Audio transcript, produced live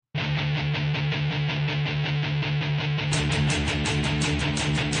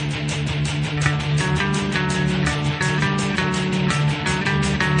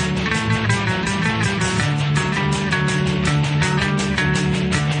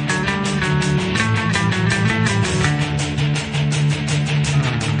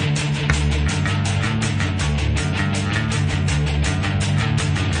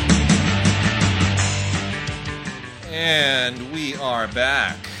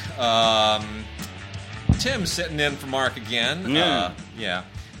Tim sitting in for Mark again. Yeah.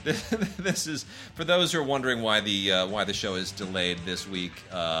 This is for those who are wondering why the show is delayed this week.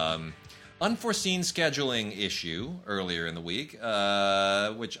 Unforeseen scheduling issue earlier in the week,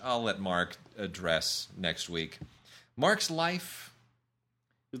 which I'll let Mark address next week. Mark's life.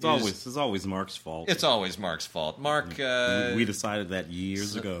 It's always Mark's fault. It's always Mark's fault. Mark, we decided that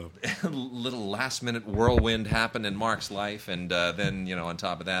years ago. Little last-minute whirlwind happened in Mark's life, and then on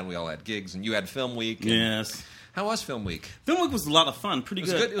top of that, we all had gigs, and you had Film Week. Yes. How was Film Week? Film Week was a lot of fun. Pretty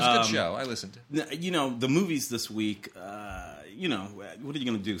good. It was a good show. I listened. The movies this week. What are you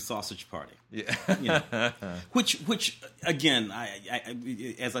going to do? Sausage Party. Yeah. Which again, I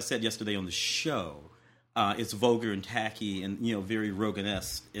as I said yesterday on the show. It's vulgar and tacky and very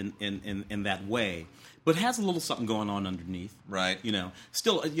Rogan-esque in that way, but has a little something going on underneath. Right.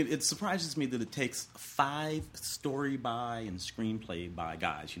 Still, it surprises me that it takes 5 story by and screenplay by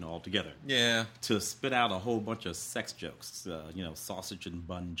guys, all together. Yeah. To spit out a whole bunch of sex jokes, sausage and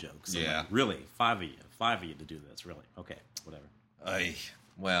bun jokes. Yeah. Like, really, 5 of you to do this. Really, okay, whatever.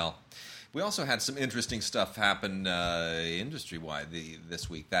 Well. We also had some interesting stuff happen industry-wide this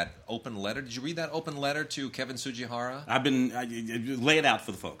week. That open letter. Did you read that open letter to Kevin Tsujihara? Lay it out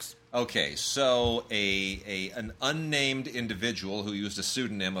for the folks. Okay, so an unnamed individual who used a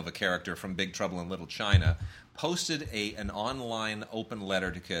pseudonym of a character from Big Trouble in Little China posted an online open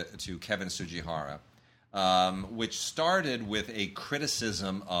letter to Kevin Tsujihara, which started with a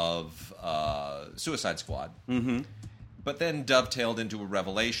criticism of Suicide Squad. Mm-hmm. But then dovetailed into a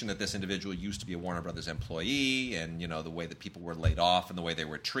revelation that this individual used to be a Warner Brothers employee, and the way that people were laid off, and the way they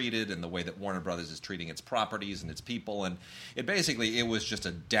were treated, and the way that Warner Brothers is treating its properties and its people, and it was just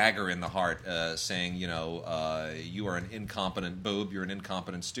a dagger in the heart, saying you are an incompetent boob, you're an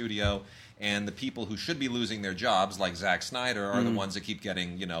incompetent studio, and the people who should be losing their jobs, like Zack Snyder, are the ones that keep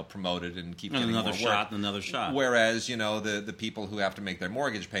getting promoted and keep getting another more shot work. and another shot. Whereas the people who have to make their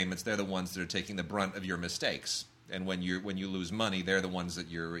mortgage payments, they're the ones that are taking the brunt of your mistakes. And when you lose money, they're the ones that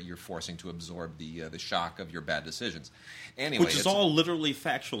you're forcing to absorb the shock of your bad decisions. Anyway, which is all literally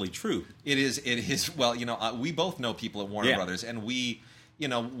factually true. It is. Well, we both know people at Warner Brothers, and we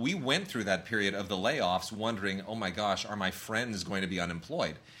went through that period of the layoffs, wondering, oh my gosh, are my friends going to be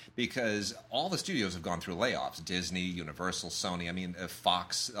unemployed? Because all the studios have gone through layoffs: Disney, Universal, Sony.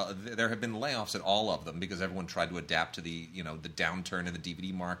 Fox. There have been layoffs at all of them because everyone tried to adapt to the downturn in the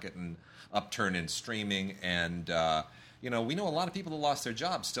DVD market and upturn in streaming, and we know a lot of people that lost their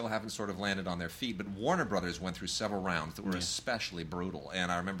jobs still haven't sort of landed on their feet. But Warner Brothers went through several rounds that were especially brutal, and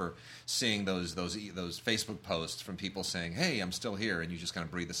I remember seeing those Facebook posts from people saying, "Hey, I'm still here," and you just kind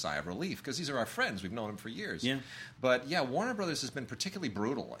of breathe a sigh of relief because these are our friends. We've known them for years. Yeah. But Warner Brothers has been particularly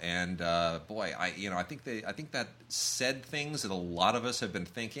brutal, and boy, I think that said things that a lot of us have been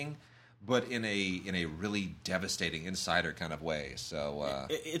thinking, but in a really devastating insider kind of way. So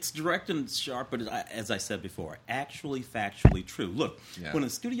it's direct and sharp, but as I said before, actually factually true. Look, when a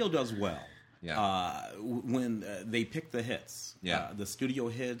studio does well, when they pick the hits, the studio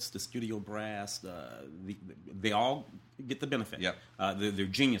heads, the studio brass, they all get the benefit. Yep. They're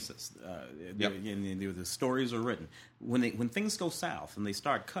geniuses. And the stories are written. When things go south and they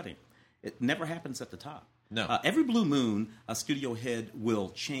start cutting, it never happens at the top. No. Every blue moon, a studio head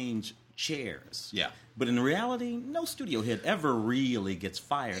will change chairs. Yeah. But in reality, no studio head ever really gets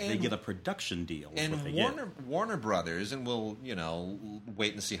fired. They get a production deal. And Warner Brothers, and we'll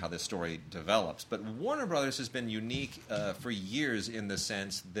wait and see how this story develops, but Warner Brothers has been unique for years in the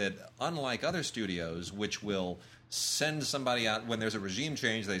sense that unlike other studios, which will send somebody out when there's a regime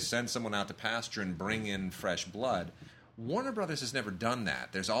change, they send someone out to pasture and bring in fresh blood. Warner Brothers has never done that.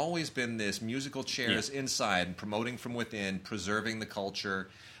 There's always been this musical chairs inside, promoting from within, preserving the culture.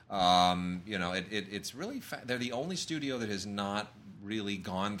 It's really they're the only studio that has not really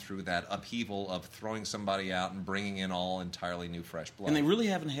gone through that upheaval of throwing somebody out and bringing in all entirely new fresh blood. And they really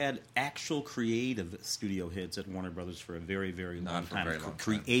haven't had actual creative studio heads at Warner Brothers for a very, very long time.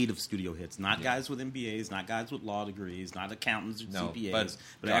 Creative studio heads, not guys with MBAs, not guys with law degrees, not accountants or CPAs,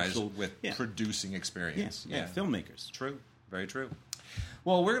 but guys actual with producing experience. Filmmakers. True, very true.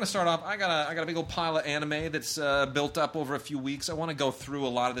 Well, we're going to start off. I got a big old pile of anime that's built up over a few weeks. I want to go through a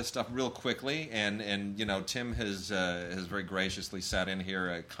lot of this stuff real quickly, and Tim has very graciously sat in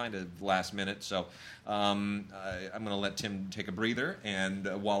here kind of last minute, so I'm going to let Tim take a breather, and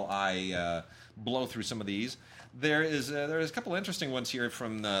while I blow through some of these. There is a couple of interesting ones here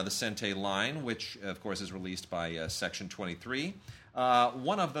from the Sentai line, which of course is released by Section 23.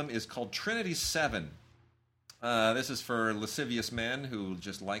 One of them is called Trinity 7. This is for lascivious men who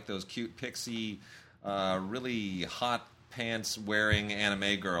just like those cute pixie, really hot pants wearing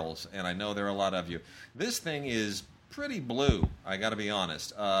anime girls, and I know there are a lot of you. This thing is pretty blue, I gotta be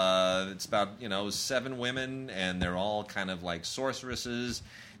honest. It's about 7 women, and they're all kind of like sorceresses,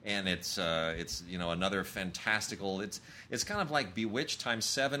 and it's another fantastical. It's kind of like Bewitched times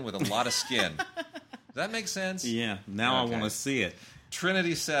 7 with a lot of skin. Does that make sense? Yeah. Now okay. I want to see it.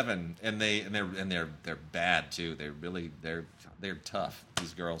 Trinity 7, and they're bad too. They're tough,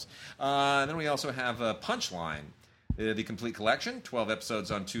 these girls. And then we also have Punchline, the complete collection, 12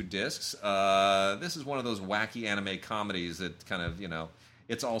 episodes on 2 discs. This is one of those wacky anime comedies that kind of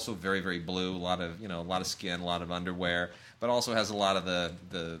it's also very, very blue. A lot of skin, a lot of underwear, but also has a lot of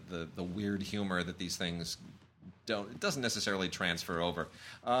the weird humor that these things don't. It doesn't necessarily transfer over.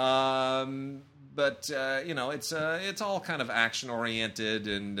 But it's all kind of action-oriented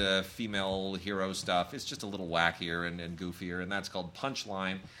and female hero stuff. It's just a little wackier and goofier, and that's called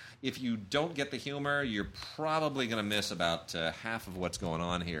Punchline. If you don't get the humor, you're probably going to miss about half of what's going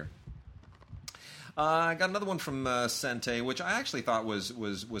on here. I got another one from Sentai, which I actually thought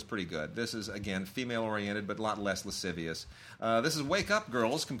was pretty good. This is, again, female-oriented, but a lot less lascivious. This is Wake Up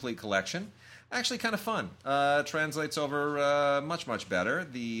Girls Complete Collection. Actually, kind of fun. Translates over much, much better.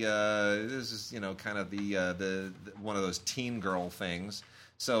 This is kind of the one of those teen girl things.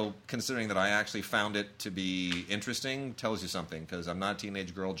 So, considering that I actually found it to be interesting, tells you something, because I'm not a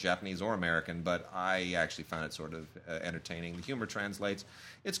teenage girl, Japanese or American, but I actually found it sort of entertaining. The humor translates.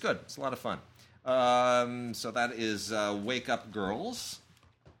 It's good. It's a lot of fun. So that is Wake Up Girls.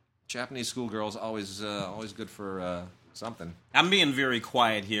 Japanese schoolgirls always good for something. I'm being very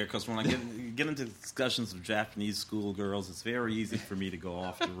quiet here because when I get into discussions of Japanese schoolgirls, it's very easy for me to go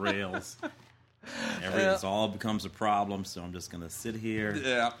off the rails. It all becomes a problem, so I'm just going to sit here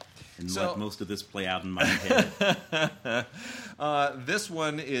and let most of this play out in my head. This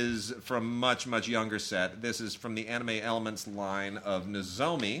one is from much, much younger set. This is from the Anime Elements line of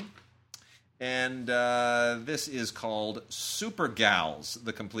Nozomi. And this is called Super Gals,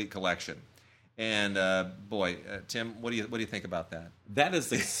 the complete collection. And Tim, what do you think about that? That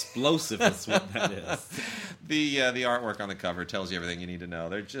is explosive. Is what that is. The artwork on the cover tells you everything you need to know.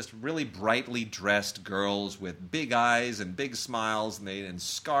 They're just really brightly dressed girls with big eyes and big smiles, and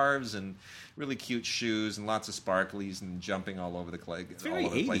scarves and really cute shoes and lots of sparklies and jumping all over the place. It's very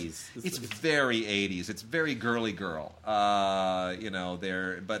 80s. It's very 80s. It's very girly girl.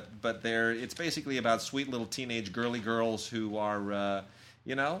 It's basically about sweet little teenage girly girls who are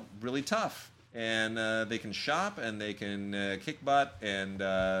really tough. And they can shop and they can kick butt, and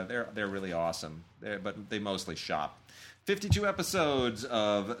they're really awesome. But they mostly shop. 52 episodes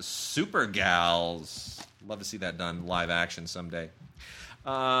of Super Gals. Love to see that done live action someday.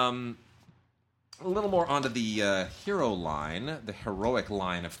 A little more onto the hero line, the heroic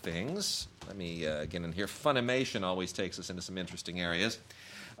line of things. Let me get in here. Funimation always takes us into some interesting areas.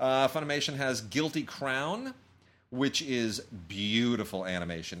 Funimation has Guilty Crown, which is beautiful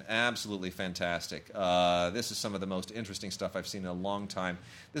animation. Absolutely fantastic. This is some of the most interesting stuff I've seen in a long time.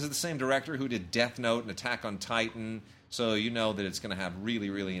 This is the same director who did Death Note and Attack on Titan, so you know that it's going to have really,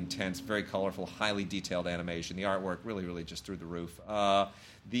 really intense, very colorful, highly detailed animation. The artwork really, really just through the roof.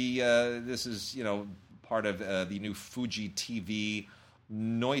 This is, part of the new Fuji TV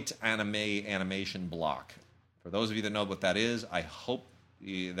Noit Anime animation block. For those of you that know what that is, I hope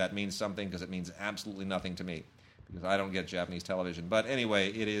that means something, because it means absolutely nothing to me, because I don't get Japanese television. But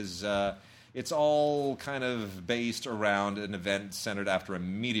anyway, it is. It's all kind of based around an event centered after a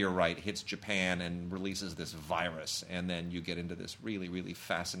meteorite hits Japan and releases this virus, and then you get into this really, really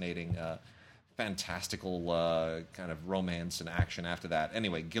fascinating, fantastical kind of romance and action after that.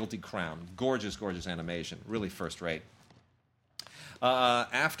 Anyway, Guilty Crown, gorgeous, gorgeous animation, really first rate.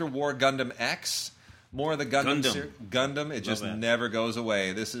 After War Gundam X. More of the Gundam. It just never goes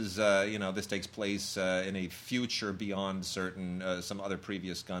away. This is, this takes place in a future beyond some other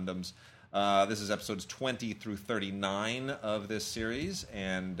previous Gundams. This is episodes 20 through 39 of this series,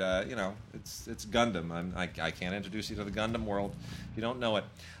 and it's Gundam. I can't introduce you to the Gundam world if you don't know it.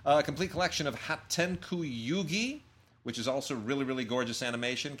 Complete collection of Hatenku Yugi, which is also really, really gorgeous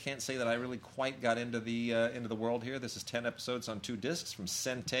animation. Can't say that I really quite got into the world here. This is 10 episodes on 2 discs from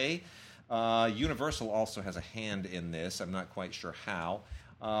Sentai. Universal also has a hand in this. I'm not quite sure how,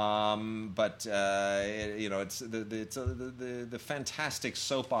 but it's the fantastic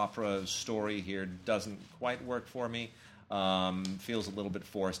soap opera story here doesn't quite work for me. Feels a little bit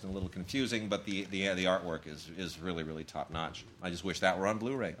forced and a little confusing, but the artwork is really, really top notch. I just wish that were on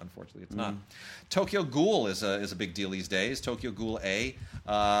Blu-ray. Unfortunately, it's not. Tokyo Ghoul is a big deal these days. Tokyo Ghoul A.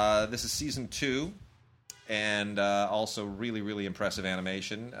 This is season 2. and also really, really impressive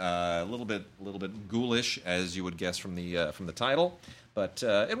animation. A little bit ghoulish, as you would guess from the title, but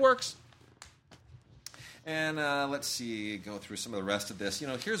it works. And let's see, go through some of the rest of this.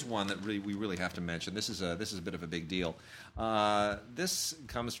 Here's one that we really have to mention. This is a bit of a big deal. This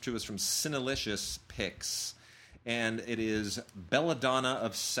comes to us from Cinelicious Picks, and it is Belladonna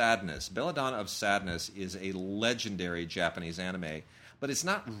of Sadness. Belladonna of Sadness is a legendary Japanese anime, but it's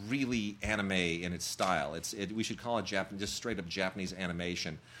not really anime in its style. We should call it just straight up Japanese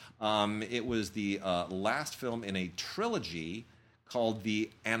animation. It was the last film in a trilogy called the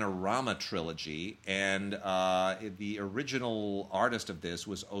Anorama Trilogy, and the original artist of this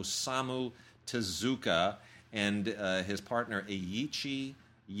was Osamu Tezuka and his partner Eiichi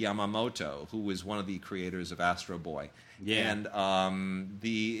Yamamoto, who was one of the creators of Astro Boy. Yeah. And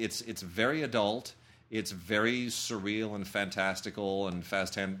it's very adult. It's very surreal and fantastical and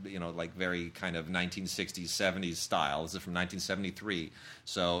like very kind of 1960s, 70s style. This is from 1973,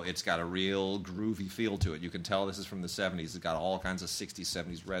 so it's got a real groovy feel to it. You can tell this is from the 70s. It's got all kinds of 60s,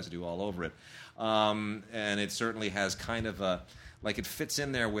 70s residue all over it. And it certainly has kind of it fits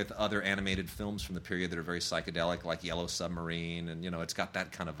in there with other animated films from the period that are very psychedelic, like Yellow Submarine, and it's got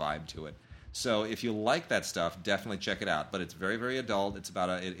that kind of vibe to it. So if you like that stuff, definitely check it out. But it's very, very adult. It's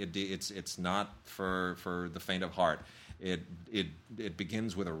about it's not for the faint of heart. It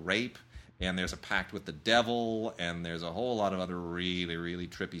begins with a rape, and there's a pact with the devil, and there's a whole lot of other really, really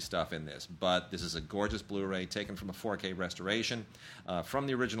trippy stuff in this. But this is a gorgeous Blu-ray taken from a 4K restoration from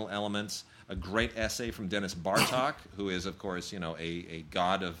the original elements. A great essay from Dennis Bartok, who is, of course, a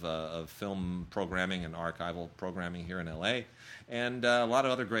god of film programming and archival programming here in L.A., and a lot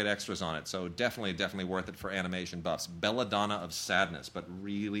of other great extras on it. So definitely worth it for animation buffs. Belladonna of Sadness, but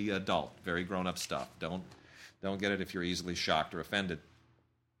really adult, very grown-up stuff. Don't get it if you're easily shocked or offended.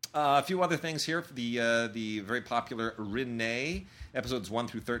 A few other things here. The very popular Renee, episodes 1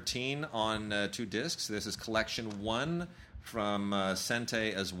 through 13 on 2 discs. This is Collection 1 from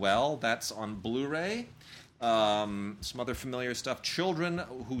Sentai as well. That's on Blu-ray. Some other familiar stuff. Children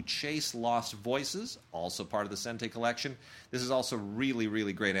Who Chase Lost Voices, also part of the Sentai collection. This is also really,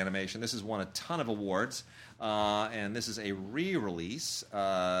 really great animation. This has won a ton of awards, and this is a re-release.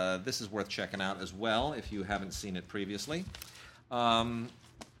 This is worth checking out as well if you haven't seen it previously.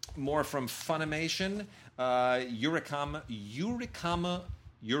 More from Funimation.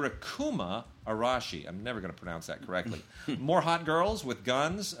 Yurikuma Arashi. I'm never going to pronounce that correctly. More hot girls with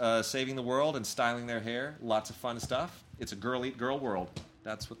guns, saving the world and styling their hair. Lots of fun stuff. It's a girl eat girl world.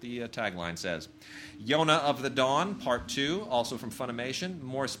 That's what the tagline says. Yona of the Dawn, Part 2, also from Funimation.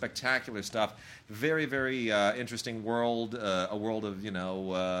 More spectacular stuff. Very, very interesting world. A world of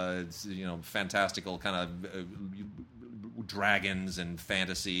fantastical kind of dragons and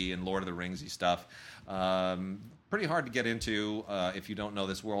fantasy and Lord of the Ringsy stuff. Pretty hard to get into if you don't know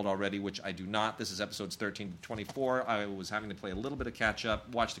this world already, which I do not. This is episodes 13 to 24. I was having to play a little bit of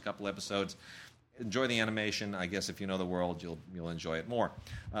catch-up, watched a couple episodes. Enjoy the animation. I guess if you know the world, you'll enjoy it more.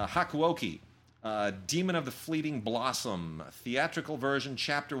 Hakuoki, Demon of the Fleeting Blossom, theatrical version,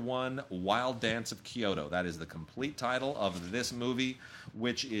 Chapter 1, Wild Dance of Kyoto. That is the complete title of this movie,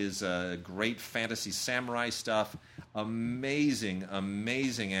 which is great fantasy samurai stuff. Amazing,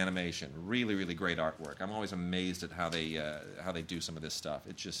 amazing animation. Really, really great artwork. I'm always amazed at how they do some of this stuff.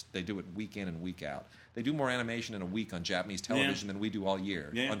 It's just they do it week in and week out. They do more animation in a week on Japanese television than we do all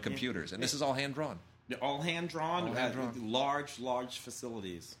year on computers. And this is all hand-drawn. All hand-drawn? Large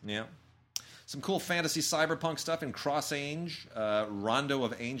facilities. Yeah. Some cool fantasy cyberpunk stuff in Cross-Ange, Rondo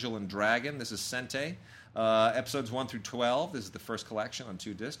of Angel and Dragon. This is Sentai. Episodes 1 through 12. This is the first collection on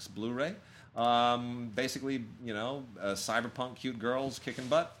 2 discs, Blu-ray. Basically, cyberpunk cute girls kicking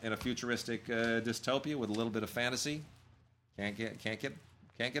butt in a futuristic dystopia with a little bit of fantasy. Can't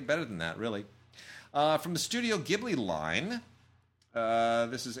get better than that, really. From the Studio Ghibli line,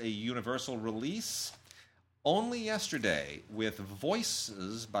 this is a Universal release. Only Yesterday, with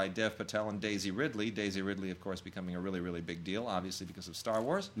voices by Dev Patel and Daisy Ridley. Daisy Ridley, of course, becoming a really, really big deal, obviously because of Star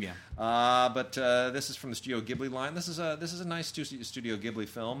Wars. Yeah. But this is from the Studio Ghibli line. This is a nice Studio Ghibli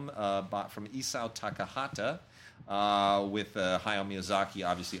film bought from Isao Takahata, with Hayao Miyazaki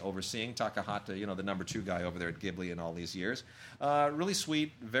obviously overseeing. Takahata, the number 2 guy over there at Ghibli in all these years. Really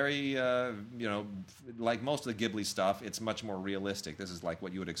sweet, very, like most of the Ghibli stuff, it's much more realistic. This is like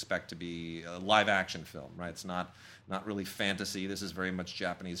what you would expect to be a live-action film, right? It's not really fantasy. This is very much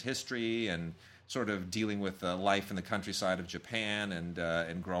Japanese history and sort of dealing with life in the countryside of Japan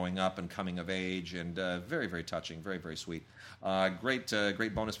and growing up and coming of age, and very, very touching, very, very sweet.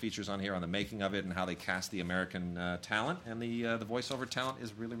 Great bonus features on here on the making of it and how they cast the American talent, and the voiceover talent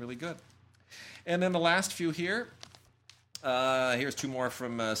is really, really good. And then the last few here. Here's two more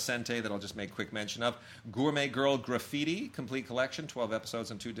from Sentai that I'll just make quick mention of. Gourmet Girl Graffiti, complete collection, 12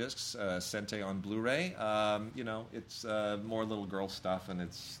 episodes and 2 discs, Sentai on Blu-ray. It's more little girl stuff, and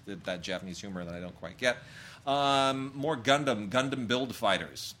it's that Japanese humor that I don't quite get. More Gundam Build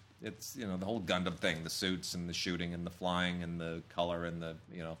Fighters. It's, the whole Gundam thing, the suits and the shooting and the flying and the color and the,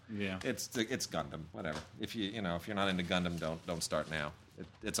 it's Gundam, whatever. If you're not into Gundam, don't start now.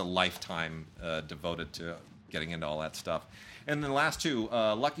 It's a lifetime devoted to getting into all that stuff. And then the last two,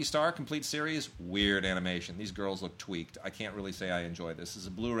 Lucky Star, complete series, weird animation. These girls look tweaked. I can't really say I enjoy this. This is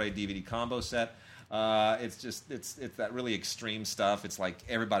a Blu-ray DVD combo set. It's that really extreme stuff. It's like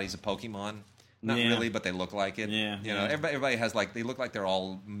everybody's a Pokemon. Not really, but they look like it. Everybody has they look like they're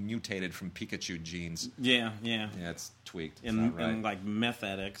all mutated from Pikachu genes. Yeah. Yeah, it's tweaked. And like meth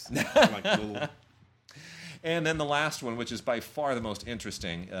addicts. Like little... And then the last one, which is by far the most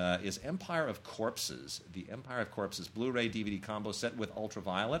interesting, is Empire of Corpses. The Empire of Corpses Blu-ray DVD combo set with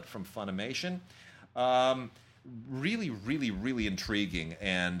Ultraviolet from Funimation. Really, really, really intriguing,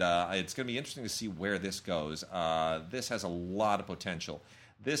 and it's going to be interesting to see where this goes. This has a lot of potential.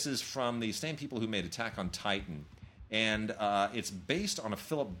 This is from the same people who made Attack on Titan, and it's based on a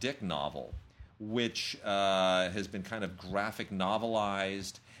Philip Dick novel, which has been kind of graphic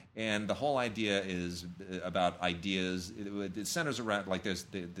novelized. And the whole idea is about ideas. It centers around there's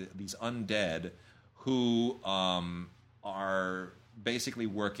these undead who are basically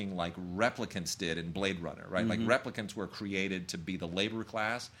working like replicants did in Blade Runner, right? Mm-hmm. Like replicants were created to be the labor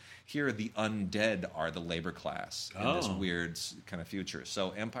class. Here, the undead are the labor class in this weird kind of future.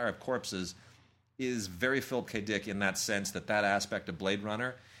 So Empire of Corpses is very Philip K. Dick in that sense that aspect of Blade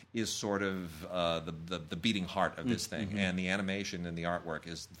Runner is sort of the beating heart of this thing. And the animation and the artwork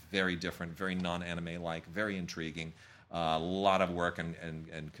is very different, very non-anime-like, very intriguing. A lot of work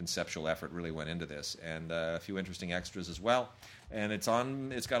and conceptual effort really went into this, and a few interesting extras as well. And it's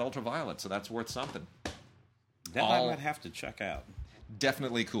got Ultraviolet, so that's worth something. That I might have to check out.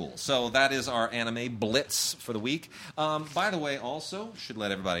 Definitely cool. So that is our anime blitz for the week. By the way, also should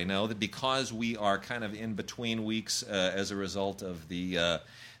let everybody know that because we are kind of in between weeks as a result of the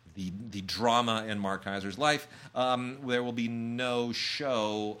drama in Mark Kaiser's life, there will be no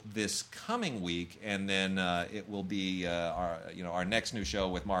show this coming week, and then it will be our next new show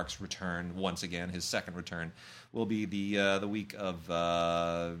with Mark's return once again. His second return will be the week of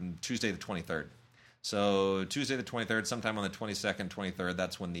Tuesday the 23rd. So Tuesday the 23rd, sometime on the 22nd, 23rd,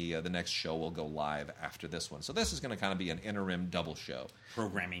 that's when the next show will go live after this one. So this is going to kind of be an interim double show.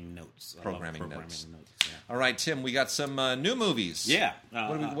 Programming notes. Programming notes. Yeah. All right, Tim, we got some new movies. Yeah.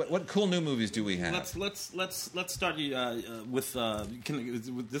 What cool new movies do we have? Let's start with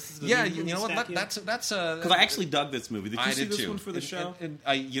this is the yeah. new You know what? That's because I actually dug this movie. Did you see this one for the show? And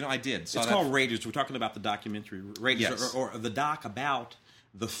I did. It's called Raiders. We're talking about the documentary Raiders, yes. or the doc about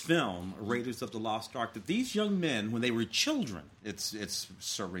the film Raiders of the Lost Ark. That these young men, when they were children, it's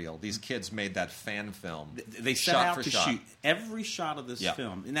surreal. These kids made that fan film. They set out to shoot every shot of this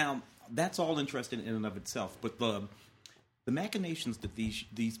film. Now that's all interesting in and of itself, but the machinations that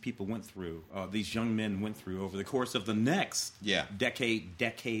these people went through, these young men went through over the course of the next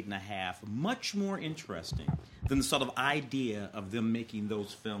decade and a half, much more interesting than the sort of idea of them making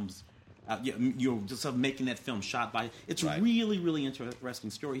those films. Just sort of making that film shot by. It's really, really interesting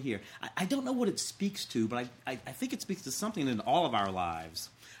story here. I don't know what it speaks to, but I think it speaks to something in all of our lives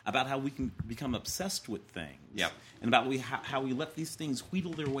about how we can become obsessed with things. Yep. And about how we let these things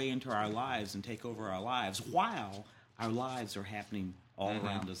wheedle their way into our lives and take over our lives while our lives are happening all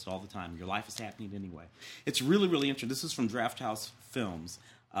around us all the time. Your life is happening anyway. It's really, really interesting. This is from Draft House Films.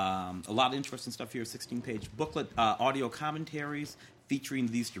 A lot of interesting stuff here. 16-page booklet, audio commentaries featuring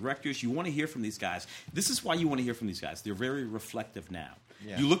these directors. You want to hear from these guys. This is why you want to hear from these guys. They're very reflective now.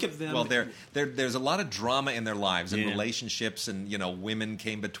 Yeah. You look at them. Well, there's a lot of drama in their lives and relationships, and women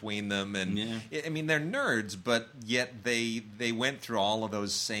came between them, and I mean they're nerds, but yet they went through all of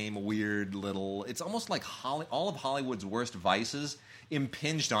those same weird little. It's almost like all of Hollywood's worst vices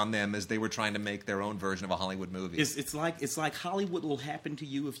impinged on them as they were trying to make their own version of a Hollywood movie. It's like Hollywood will happen to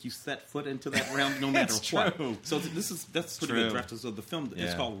you if you set foot into that realm, no matter what. True. So that's pretty good draft. So the film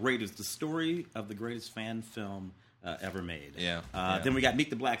is called Raiders, the story of the greatest fan film ever made. Then we got Meet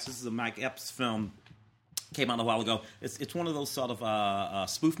the Blacks. This is a Mike Epps film. Came out a while ago. It's one of those sort of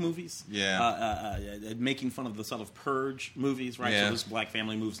spoof movies. Making fun of the sort of Purge movies, right? So this black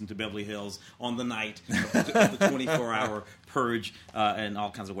family moves into Beverly Hills on the night of the 24-hour Purge, and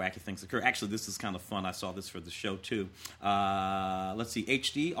all kinds of wacky things occur. Actually, this is kind of fun. I saw this for the show, too. Let's see.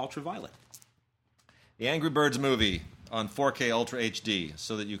 HD Ultraviolet. The Angry Birds movie. on 4K Ultra HD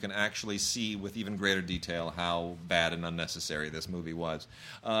so that you can actually see with even greater detail how bad and unnecessary this movie was.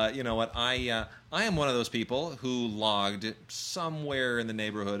 You know what? I am one of those people who logged somewhere in the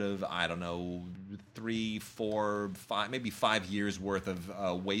neighborhood of, I don't know, 3, 4, 5, maybe 5 years worth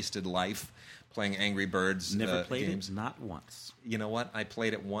of wasted life playing Angry Birds. Never played games. it, not once. You know what? I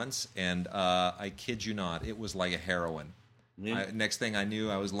played it once, and I kid you not, it was like a heroin. Yeah. Next thing I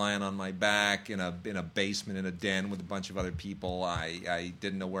knew, I was lying on my back in a basement in a den with a bunch of other people. I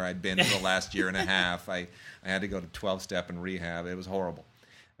didn't know where I'd been for the last year and a half. I had to go to 12-step and rehab. It was horrible.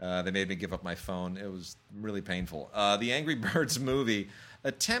 They made me give up my phone. It was really painful. The Angry Birds movie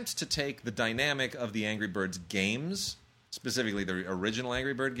attempts to take the dynamic of the Angry Birds games, specifically the original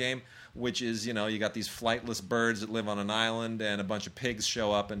Angry Bird game, which is, you know, you got these flightless birds that live on an island, and a bunch of pigs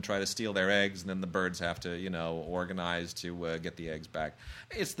show up and try to steal their eggs, and then the birds have to, you know, organize to get the eggs back.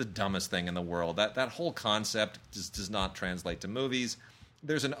 It's the dumbest thing in the world. That whole concept does not translate to movies.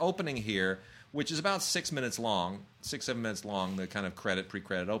 There's an opening here, which is about 6 minutes long, 6-7 minutes long, the kind of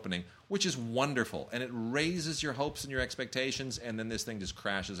pre-credit opening, which is wonderful. And it raises your hopes and your expectations, and then this thing just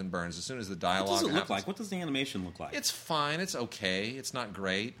crashes and burns as soon as the dialogue happens. What does it look like? What does the animation look like? It's fine. It's okay. It's not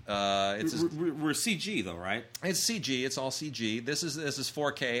great. We're CG, though, right? It's CG. It's all CG. This is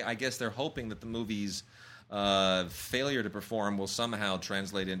 4K. I guess they're hoping that the movie's failure to perform will somehow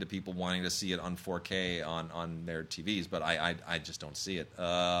translate into people wanting to see it on 4K on their TVs, but I just don't see it.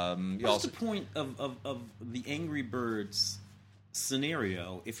 What's the point of the Angry Birds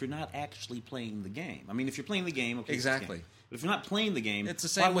scenario if you're not actually playing the game? I mean, if you're playing the game, okay, exactly. But if you're not playing the game, it's the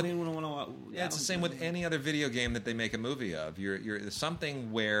same with it's the same with any other video game that they make a movie of. You're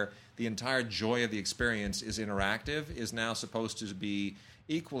something where the entire joy of the experience is interactive is now supposed to be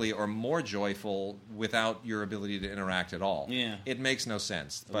equally or more joyful without your ability to interact at all. Yeah. It makes no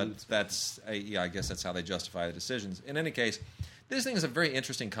sense, but I guess that's how they justify the decisions. In any case, this thing is a very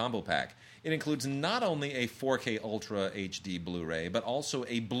interesting combo pack. It includes not only a 4K Ultra HD Blu-ray, but also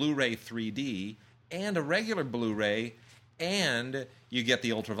a Blu-ray 3D and a regular Blu-ray, and you get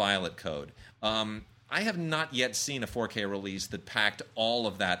the ultraviolet code. I have not yet seen a 4K release that packed all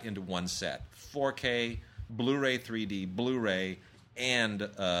of that into one set. 4K, Blu-ray 3D, Blu-ray, and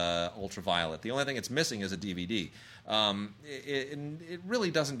ultraviolet. The only thing it's missing is a DVD. It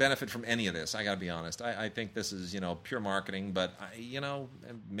really doesn't benefit from any of this. I got to be honest. I think this is pure marketing, but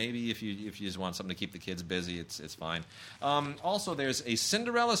maybe if you just want something to keep the kids busy, it's fine. Also, there's a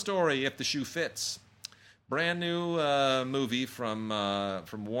Cinderella Story If the Shoe Fits, brand new movie from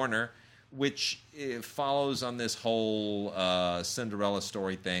Warner, which follows on this whole Cinderella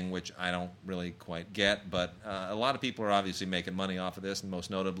story thing, which I don't really quite get, but a lot of people are obviously making money off of this, and most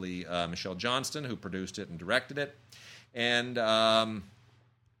notably Michelle Johnston, who produced it and directed it. And,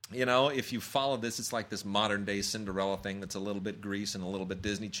 if you follow this, it's like this modern-day Cinderella thing that's a little bit Grease and a little bit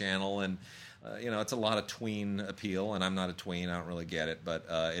Disney Channel, and it's a lot of tween appeal, and I'm not a tween. I don't really get it, but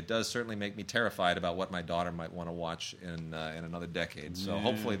it does certainly make me terrified about what my daughter might want to watch in another decade. So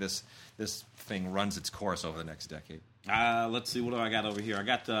hopefully this thing runs its course over the next decade. Let's see, what do I got over here? I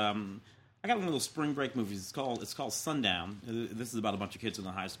got one of those spring break movies. It's called Sundown. This is about a bunch of kids in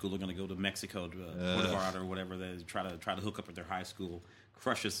a high school. They're going to go to Mexico to Boulevard or whatever. They try to hook up with their high school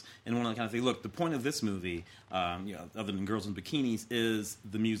crushes, and one of the kind of things. Look, the point of this movie, other than girls in bikinis, is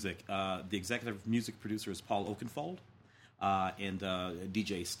the music. The executive music producer is Paul Oakenfold, and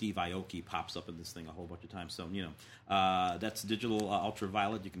DJ Steve Aoki pops up in this thing a whole bunch of times. So that's digital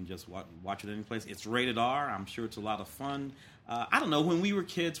ultraviolet. You can just watch it any place. It's rated R. I'm sure it's a lot of fun. I don't know. When we were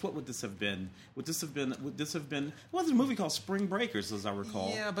kids, what would this have been? Would this have been? Well, there's a movie called Spring Breakers, as I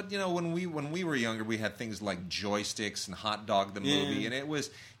recall. Yeah, but when we were younger, we had things like Joysticks and Hot Dog the movie, and it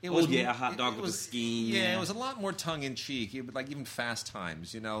was Hot Dog with the Scheme. Yeah, it was a lot more tongue in cheek. Like even Fast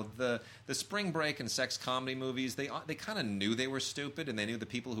Times. The Spring Break and sex comedy movies, they kind of knew they were stupid, and they knew the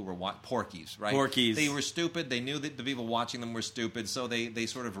people who were Porky's, right? Porky's. They were stupid. They knew that the people watching them were stupid, so they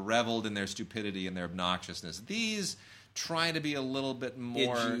sort of reveled in their stupidity and their obnoxiousness. These try to be a little bit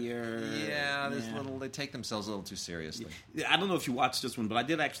more edgier. Yeah, they take themselves a little too seriously. I don't know if you watched this one, but I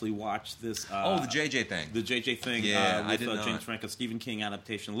did actually watch this. The JJ thing. The JJ thing. Yeah, with I did not. James Franco, Stephen King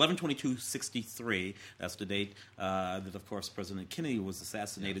adaptation, 11/22/63. That's the date that, of course, President Kennedy was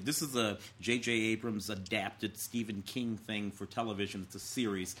assassinated. This is a J.J. Abrams adapted Stephen King thing for television. It's a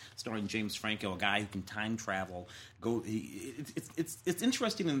series starring James Franco, a guy who can time travel. It's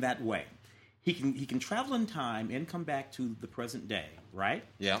interesting in that way. He can travel in time and come back to the present day, right?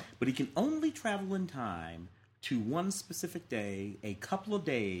 Yeah. But he can only travel in time to one specific day, a couple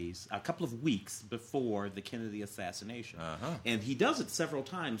of weeks before the Kennedy assassination. And he does it several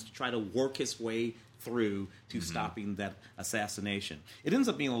times to try to work his way through to stopping that assassination. It ends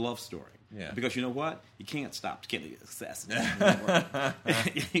up being a love story. Yeah. Because you know what? You can't stop Kennedy assassination anymore.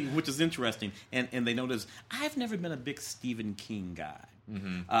 Which is interesting. And they notice, I've never been a big Stephen King guy.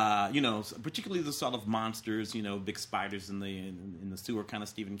 Particularly the sort of monsters, big spiders in the sewer kind of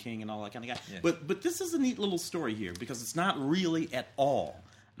Stephen King and all that kind of guy. Yeah. But this is a neat little story here because it's not really at all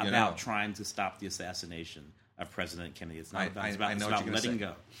about trying to stop the assassination of President Kennedy. It's not about letting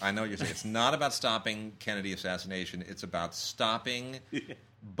go. I know what you're saying. It's not about stopping Kennedy assassination. It's about stopping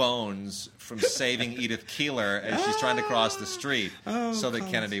Bones from saving Edith Keeler as she's trying to cross the street so that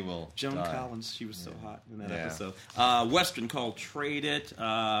Kennedy will Joan die. Collins, she was so hot in that episode. Western called Trade It.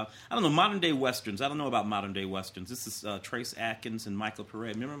 I don't know, modern-day Westerns. I don't know about modern-day Westerns. This is Trace Atkins and Michael Pare.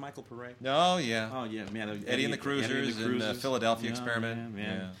 Remember Michael Pare? Oh, yeah. Oh, yeah. Man, Eddie and the Cruisers and the Philadelphia Experiment.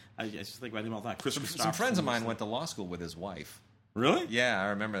 Man. I just think about him all the time. Some friends of mine went to law school with his wife. Really? Yeah, I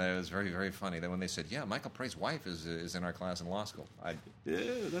remember that. It was very, very funny. That when they said, "Yeah, Michael Pare's wife is in our class in law school." Yeah,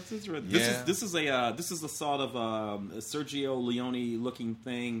 that's interesting. Yeah. This is a sort of Sergio Leone looking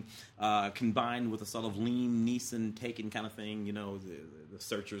thing combined with a sort of Liam Neeson Taken kind of thing. The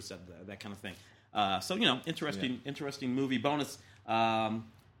Searchers, that kind of thing. Interesting movie. Bonus.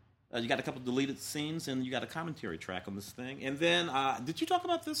 You got a couple deleted scenes, and you got a commentary track on this thing. And then, did you talk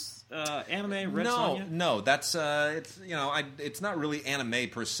about this anime, Red Sonja? No, that's it's not really anime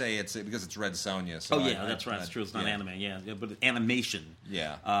per se. It's because it's Red Sonja. So that's right. It's true. It's not anime. Yeah, but animation.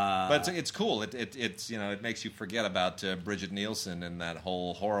 Yeah, but it's cool. It makes you forget about Bridget Nielsen and that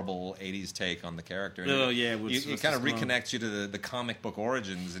whole horrible '80s take on the character. Oh yeah, it kind of reconnects you to the comic book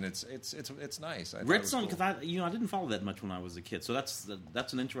origins, and it's nice. Red Sonja, because I didn't follow that much when I was a kid, so that's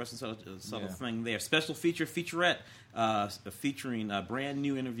an interesting sort of thing there. Special featurette featuring brand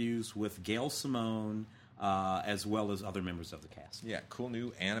new interviews with Gail Simone as well as other members of the cast. Yeah, cool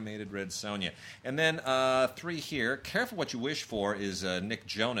new animated Red Sonja. And then 3 here. Careful What You Wish For is Nick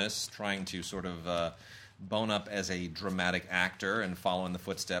Jonas trying to sort of bone up as a dramatic actor and follow in the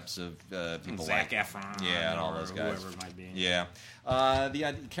footsteps of people Zac Efron, and all those guys. Whoever it might be. Yeah. The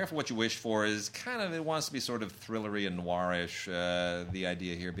idea, Careful What You Wish For is kind of, it wants to be sort of thrillery and noirish. The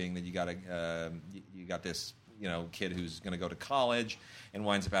idea here being that you got this kid who's going to go to college and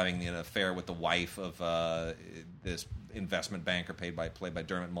winds up having an affair with the wife of this investment banker played by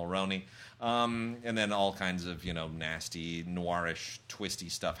Dermot Mulroney. And then all kinds of, nasty, noirish, twisty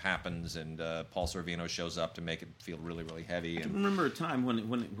stuff happens, and Paul Sorvino shows up to make it feel really, really heavy. I can remember a time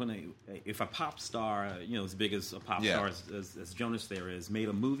when if a pop star, as big as a pop star as Jonas there is, made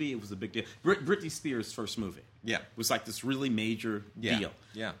a movie, it was a big deal. Britney Spears' first movie. Yeah. Was like this really major deal.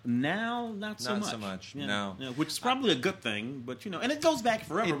 Yeah. Now, not so much. Yeah. No. Yeah, which is probably a good thing, but, and it goes back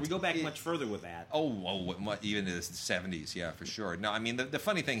forever. We go back much further with that. Even in the 70s, yeah, for sure. No, I mean, the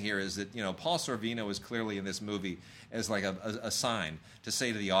funny thing here is that, Paul Sorvino is clearly in this movie as like a sign to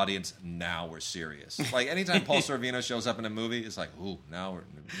say to the audience, now we're serious. Like, anytime Paul Sorvino shows up in a movie, it's like, ooh, now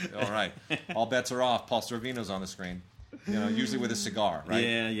we're, all right. All bets are off. Paul Sorvino's on the screen. Usually with a cigar, right?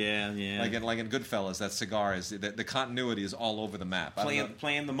 Yeah. Like in Goodfellas, that cigar is the continuity is all over the map.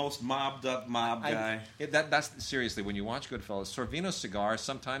 Playing the most mobbed up guy. That's seriously, when you watch Goodfellas, Sorvino's cigar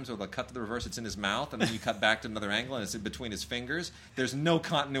sometimes they'll cut to the reverse, it's in his mouth, and then you cut back to another angle, and it's in between his fingers. There's no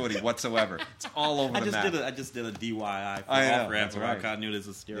continuity whatsoever. It's all over the map. I just did a DIY for off-ramps where our continuity is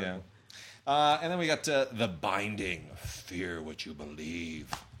hysterical. Yeah. And then we got The Binding, Fear What You Believe.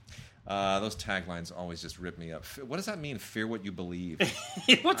 Those taglines always just rip me up. What does that mean, fear what you believe?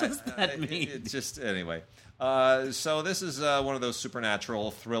 What does that mean? It's just, anyway. So this is one of those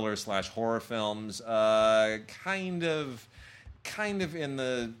supernatural thriller/horror films, kind of in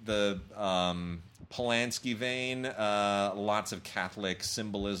the Polanski vein. Lots of Catholic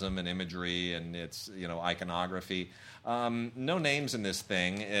symbolism and imagery, and it's iconography. No names in this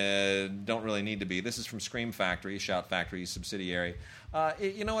thing. Don't really need to be. This is from Scream Factory, Shout Factory subsidiary.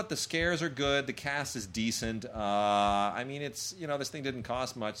 You know what? The scares are good. The cast is decent. I mean, it's this thing didn't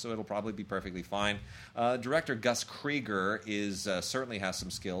cost much, so it'll probably be perfectly fine. Director Gus Krieger certainly has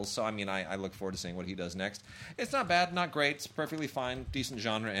some skills, so I mean, I look forward to seeing what he does next. It's not bad, not great. It's perfectly fine, decent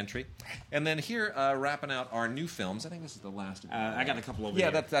genre entry. And then here, wrapping out our new films. I think this is the last. I got a couple over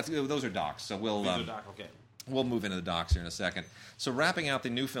here. Yeah, those are docs. So we'll. Those are doc. Okay. We'll move into the docs here in a second. So wrapping out the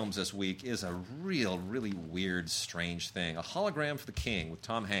new films this week is a really weird, strange thing. A Hologram for the King with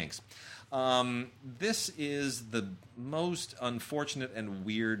Tom Hanks. This is the most unfortunate and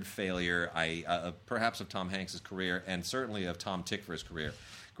weird failure, perhaps of Tom Hanks' career, and certainly of Tom Tykwer's career.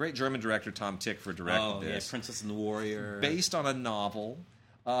 Great German director Tom Tykwer directed this. Princess and the Warrior. Based on a novel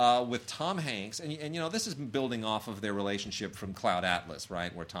with Tom Hanks. And, this is building off of their relationship from Cloud Atlas,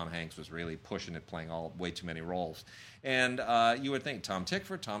 right, where Tom Hanks was really pushing it, playing way too many roles. And you would think, Tom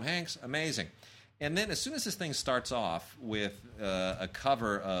Tykwer, Tom Hanks, amazing. And then as soon as this thing starts off with a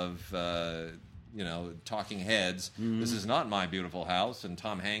cover of... Talking Heads. Mm-hmm. This is not my beautiful house, and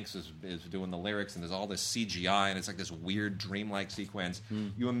Tom Hanks is doing the lyrics, and there's all this CGI, and it's like this weird dreamlike sequence.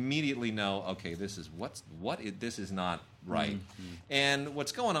 Mm-hmm. You immediately know, okay, this is this is not right. Mm-hmm. And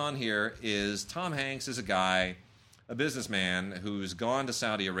what's going on here is Tom Hanks is a businessman who's gone to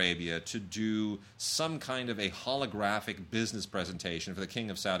Saudi Arabia to do some kind of a holographic business presentation for the King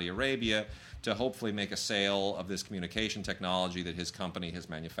of Saudi Arabia to hopefully make a sale of this communication technology that his company has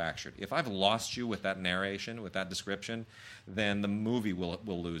manufactured. If I've lost you with that narration, with that description, then the movie will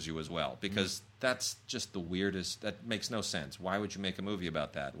lose you as well, because that's just the weirdest. That makes no sense. Why would you make a movie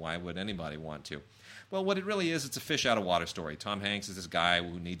about that? Why would anybody want to? Well, what it really is, it's a fish out of water story. Tom Hanks is this guy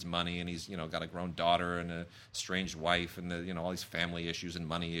who needs money, and he's got a grown daughter and a estranged wife, and all these family issues and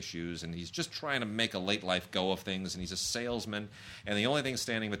money issues, and he's just trying to make a late life go of things. And he's a salesman, and the only thing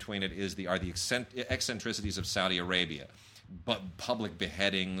standing between it are the eccentricities of Saudi Arabia, but public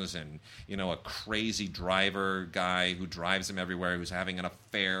beheadings, and a crazy driver guy who drives him everywhere, who's having an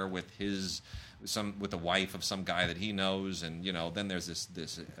affair with the wife of some guy that he knows, and then there's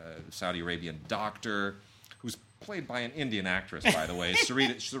this Saudi Arabian doctor who's played by an Indian actress, by the way.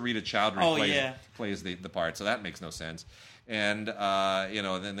 Sarita Chowdhury plays the part, so that makes no sense. And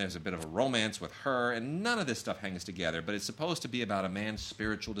then there's a bit of a romance with her, and none of this stuff hangs together. But it's supposed to be about a man's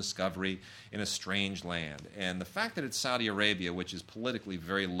spiritual discovery in a strange land, and the fact that it's Saudi Arabia, which is politically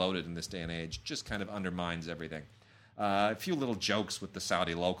very loaded in this day and age, just kind of undermines everything. A few little jokes with the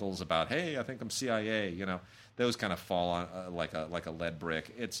Saudi locals about, hey, I think I'm CIA, those kind of fall on like a lead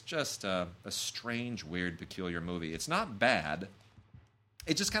brick. It's just a strange, weird, peculiar movie. It's not bad.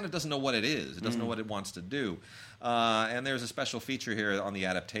 It just kind of doesn't know what it is. It doesn't know what it wants to do. And there's a special feature here on the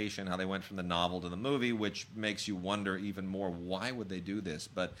adaptation, how they went from the novel to the movie, which makes you wonder even more, why would they do this?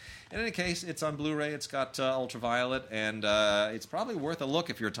 But in any case, it's on Blu-ray. It's got ultraviolet, and it's probably worth a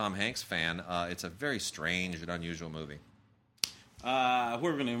look if you're a Tom Hanks fan. It's a very strange and unusual movie. Where are we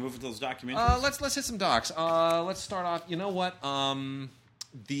going to move to those documentaries? Let's hit some docs. Let's start off. You know what?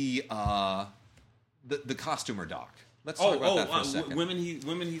 The costumer doc. Let's talk about that for a second.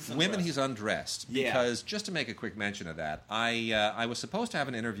 Women he's undressed. Because just to make a quick mention of that, I was supposed to have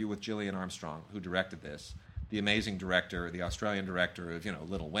an interview with Gillian Armstrong, who directed this, the amazing director, the Australian director of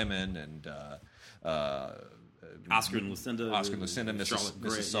Little Women and Oscar and Lucinda,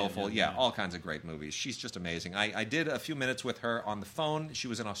 Mrs. Soulful, all kinds of great movies. She's just amazing. I did a few minutes with her on the phone. She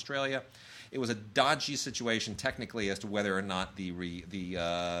was in Australia. It was a dodgy situation technically as to whether or not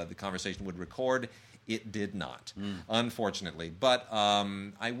the conversation would record. It did not, unfortunately. But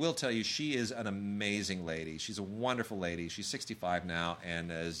I will tell you, she is an amazing lady. She's a wonderful lady. She's 65 now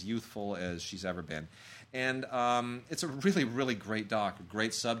and as youthful as she's ever been. And it's a really, really great doc, a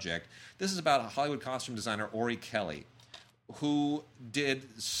great subject. This is about Hollywood costume designer Ori Kelly, who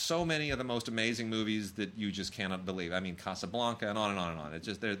did so many of the most amazing movies that you just cannot believe. I mean, Casablanca and on and on and on. It's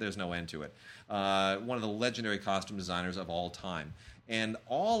just there's no end to it. One of the legendary costume designers of all time. And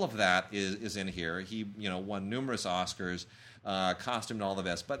all of that is in here. He, won numerous Oscars, costumed all the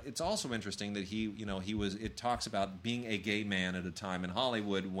best. But it's also interesting that it talks about being a gay man at a time in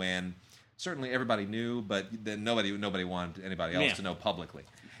Hollywood when certainly everybody knew, but then nobody wanted anybody else to know publicly.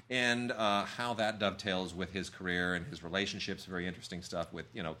 And how that dovetails with his career and his relationships. Very interesting stuff with,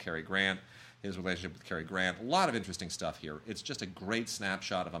 Cary Grant, his relationship with Cary Grant. A lot of interesting stuff here. It's just a great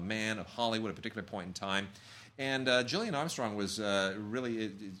snapshot of a man of Hollywood at a particular point in time. And Gillian Armstrong was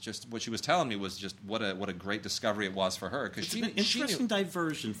really just what she was telling me was just what a great discovery it was for her, because an interesting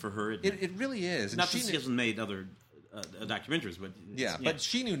diversion for her. It really is. Not that she hasn't made other documentaries, but but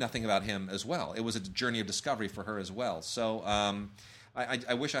she knew nothing about him as well. It was a journey of discovery for her as well. So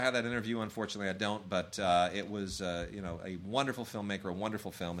I wish I had that interview. Unfortunately, I don't. But it was a wonderful filmmaker, a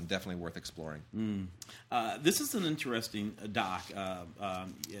wonderful film, and definitely worth exploring. This is an interesting doc.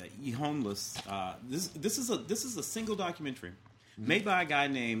 Homeless. This is a single documentary made by a guy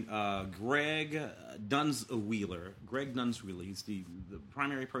named Greg Dunsweiler. Greg Dunsweiler. He's the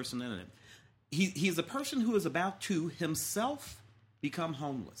primary person in it. He's a person who is about to himself become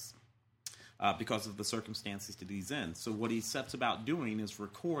homeless. Because of the circumstances that he's in. So what he sets about doing is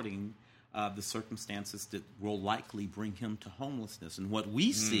recording the circumstances that will likely bring him to homelessness. And what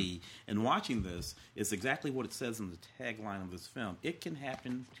we see in watching this is exactly what it says in the tagline of this film. It can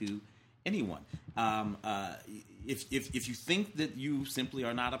happen to anyone. If you think that you simply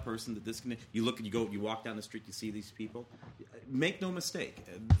are not a person that this can, you walk down the street, you see these people, make no mistake,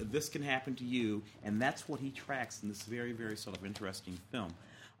 this can happen to you, and that's what he tracks in this very, very sort of interesting film.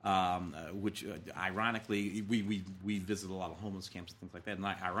 Which ironically, we visit a lot of homeless camps and things like that, and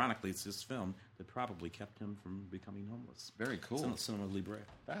ironically, it's this film that probably kept him from becoming homeless. Very cool. It's Cinema Libre.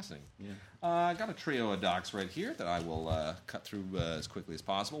 Fascinating. Yeah. I got a trio of docs right here that I will cut through as quickly as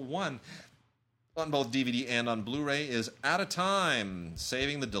possible. One, on both DVD and on Blu-ray, is Out of Time,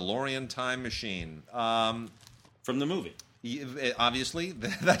 Saving the DeLorean Time Machine. From the movie. Obviously,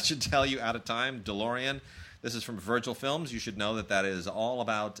 that should tell you Out of Time, DeLorean. This is from Virgil Films. You should know that is all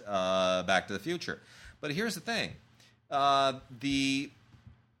about Back to the Future. But here's the thing. The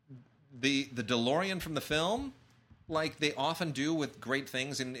DeLorean from the film, like they often do with great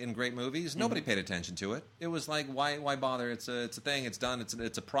things in great movies, nobody paid attention to it. It was like, why bother? It's a thing. It's done.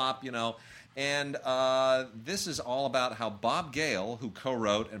 It's a prop, you know. And this is all about how Bob Gale, who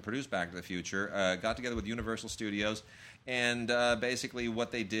co-wrote and produced Back to the Future, got together with Universal Studios, and basically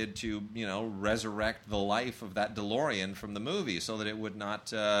what they did to, you know, resurrect the life of that DeLorean from the movie, so that it would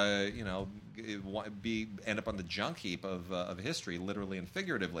not, you know, end up on the junk heap of history, literally and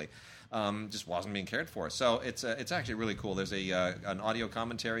figuratively. Just wasn't being cared for. So it's actually really cool. There's an audio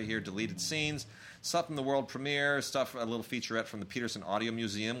commentary here, deleted scenes, stuff from the world premiere, stuff, a little featurette from the Peterson Audio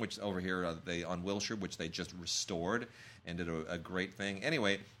Museum, which over here on Wilshire, which they just restored and did a great thing.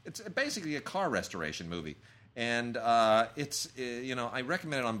 Anyway, it's basically a car restoration movie. And it's, you know, I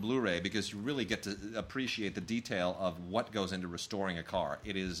recommend it on Blu-ray because you really get to appreciate the detail of what goes into restoring a car.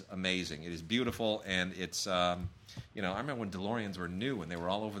 It is amazing. It is beautiful, and it's, you know, I remember when DeLoreans were new and they were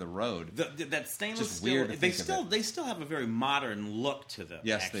all over the road. That stainless steel, they still have a very modern look to them.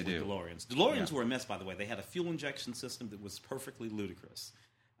 Yes, they do. DeLoreans were a mess, by the way. They had a fuel injection system that was perfectly ludicrous.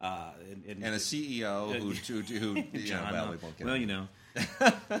 And a CEO who you know, well, you know,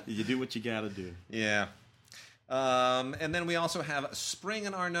 you do what you got to do. Yeah. And then we also have Spring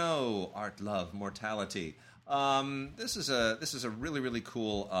and Arnaud, Art, Love, Mortality. This is a really, really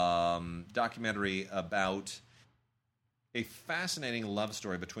cool documentary about a fascinating love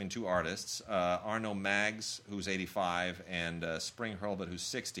story between two artists, Arnaud Maggs, who's 85, and Spring Hurlbut, who's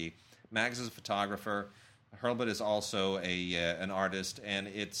 60. Maggs is a photographer. Hurlbut is also an artist, and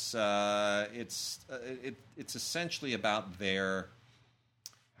it's essentially about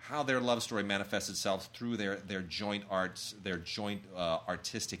how their love story manifests itself through their joint arts, their joint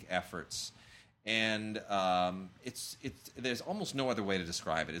artistic efforts, and there's almost no other way to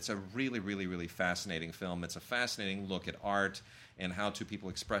describe it. It's a really, really, really fascinating film. It's a fascinating look at art and how two people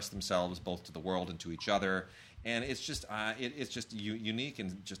express themselves both to the world and to each other. And it's just unique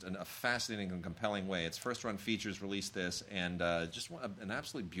in just a fascinating and compelling way. Its First Run Features released this, and just an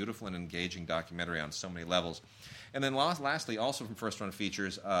absolutely beautiful and engaging documentary on so many levels. And then lastly, also from First Run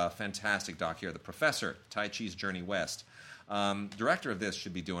Features, fantastic doc here, The Professor, Tai Chi's Journey West. Director of this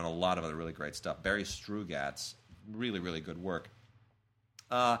should be doing a lot of other really great stuff. Barry Strugatz, really, really good work.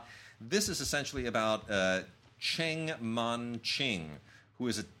 This is essentially about Cheng Man-ching, who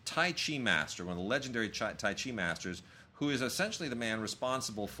is a Tai Chi master, one of the legendary Tai Chi masters, who is essentially the man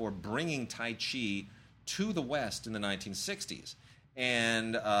responsible for bringing Tai Chi to the West in the 1960s.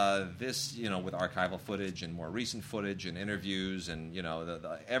 And this, you know, with archival footage and more recent footage and interviews and, you know,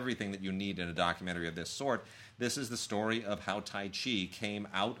 everything that you need in a documentary of this sort, this is the story of how Tai Chi came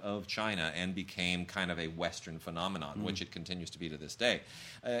out of China and became kind of a Western phenomenon, which it continues to be to this day.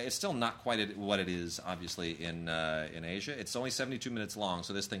 It's still not quite what it is, obviously, in Asia. It's only 72 minutes long,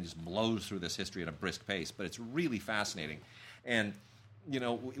 so this thing just blows through this history at a brisk pace, but it's really fascinating. And you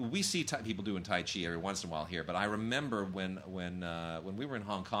know, we see people doing Tai Chi every once in a while here, but I remember when we were in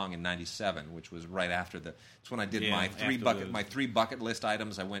Hong Kong in '97, which was right after it's when I did my three bucket list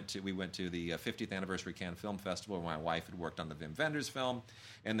items. We went to the 50th anniversary Cannes Film Festival, where my wife had worked on the Wim Wenders film,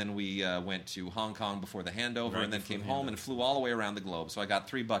 and then we went to Hong Kong before the handover, and then came home and flew all the way around the globe. So I got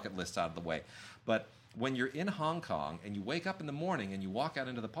 3 bucket lists out of the way. But when you're in Hong Kong and you wake up in the morning and you walk out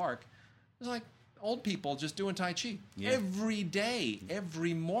into the park, it's like old people just doing Tai Chi every day,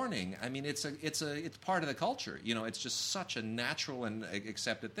 every morning. I mean, it's part of the culture. You know, it's just such a natural and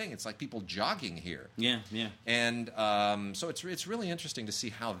accepted thing. It's like people jogging here. Yeah. And so it's really interesting to see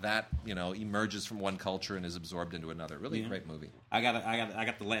how that, you know, emerges from one culture and is absorbed into another. Really great movie. I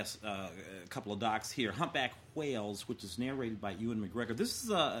got the last couple of docs here. Humpback Whales, which is narrated by Ewan McGregor. This is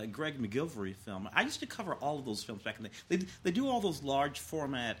a Greg McGilvery film. I used to cover all of those films back in the day. They do all those large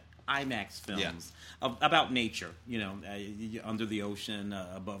format IMAX films about nature, under the ocean,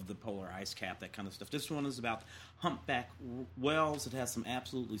 above the polar ice cap, that kind of stuff. This one is about humpback whales. It has some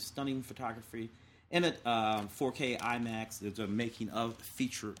absolutely stunning photography in it. 4K IMAX. There's a making of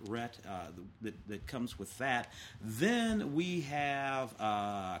featurette that comes with that. Then we have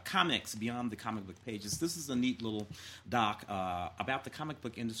comics beyond the comic book pages. This is a neat little doc about the comic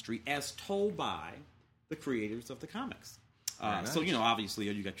book industry as told by the creators of the comics. Nice. So, obviously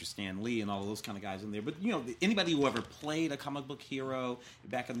you got your Stan Lee and all of those kind of guys in there. But, anybody who ever played a comic book hero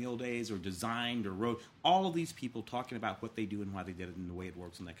back in the old days or designed or wrote, all of these people talking about what they do and why they did it and the way it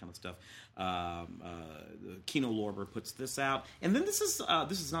works and that kind of stuff. Kino Lorber puts this out. And then this is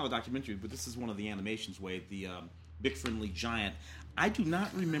not a documentary, but this is one of the animations, Wade, the Big Friendly Giant. I do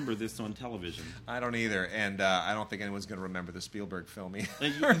not remember this on television. I don't either, and I don't think anyone's going to remember the Spielberg film either.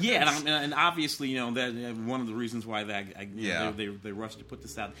 and obviously, that one of the reasons why they rushed to put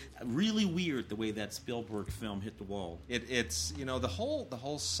this out. Really weird the way that Spielberg film hit the wall. It's the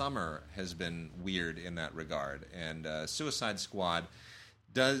whole summer has been weird in that regard, and Suicide Squad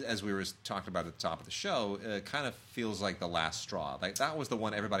does, as we were talking about at the top of the show, kind of feels like the last straw. Like that was the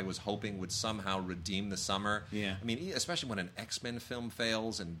one everybody was hoping would somehow redeem the summer. Yeah. I mean, especially when an X-Men film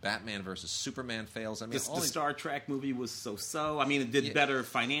fails and Batman versus Superman fails. I mean, the Star Trek movie was so-so. I mean, it did better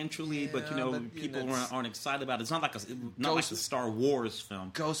financially, but people aren't excited about it. It's not like like the Star Wars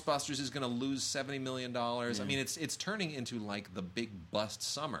film. Ghostbusters is going to lose $70 million. Yeah. I mean, it's turning into like the big bust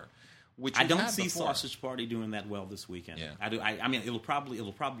summer. I don't see Sausage Party doing that well this weekend. Yeah. I mean, it'll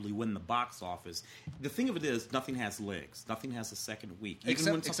probably win the box office. The thing of it is, nothing has legs. Nothing has a second week.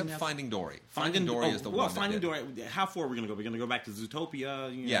 Except Finding Dory. Finding Dory is the one. Well, Finding Dory. How far are we going to go? We're going to go back to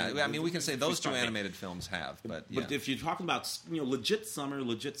Zootopia. I mean, we can say those two animated films have, but if you're talking about legit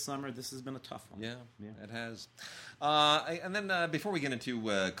summer, this has been a tough one. Yeah. It has. And then before we get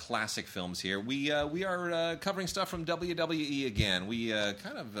into classic films here, we are covering stuff from WWE again. We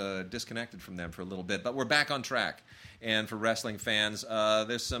kind of disconnected from them for a little bit, but we're back on track. And for wrestling fans,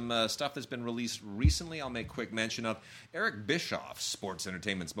 there's some stuff that's been released recently. I'll make quick mention of Eric Bischoff, sports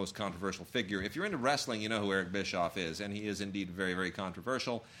entertainment's most controversial figure. If you're into wrestling, you know who Eric Bischoff is, and he is indeed very, very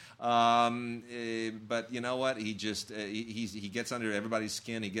controversial. But you know what? He just he gets under everybody's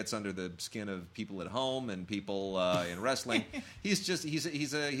skin. He gets under the skin of people at home and people in wrestling.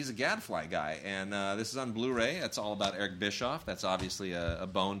 He's a gadfly guy, and this is on Blu-ray. It's all about Eric Bischoff. That's obviously a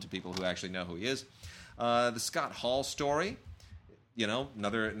bone to people who actually know who he is. The Scott Hall story,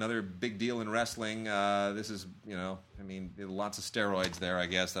 another big deal in wrestling. This is, I mean, lots of steroids there. I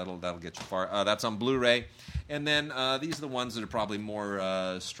guess that'll get you far. That's on Blu-ray, and then these are the ones that are probably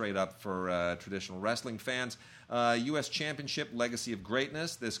more straight up for traditional wrestling fans. U.S. Championship, Legacy of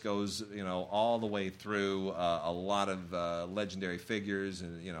Greatness. This goes, all the way through a lot of legendary figures,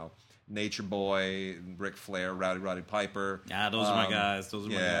 and Nature Boy, Ric Flair, Roddy Piper. Yeah, those are my guys. Those are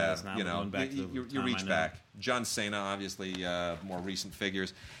my guys. Now you reach back. John Cena, obviously, more recent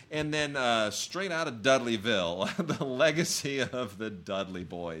figures. And then straight out of Dudleyville, the legacy of the Dudley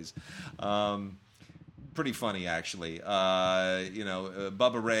Boys. Pretty funny, actually.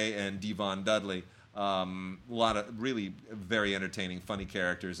 Bubba Ray and Devon Dudley. A lot of really very entertaining, funny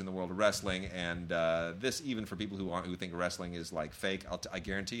characters in the world of wrestling, and this, even for people who think wrestling is like fake, I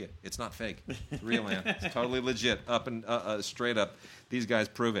guarantee you, it's not fake. It's real, man. It's totally legit, up and straight up. These guys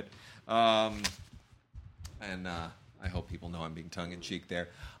prove it. And I hope people know I'm being tongue in cheek there.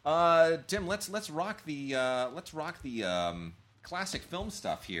 Tim, let's rock the classic film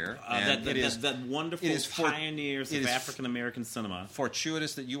stuff here. That wonderful pioneers of African American cinema.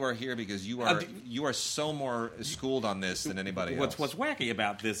 Fortuitous that you are here because you are so more schooled on this than anybody else. What's wacky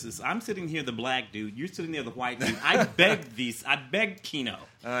about this is I'm sitting here, the black dude. You're sitting there, the white dude. I begged Kino.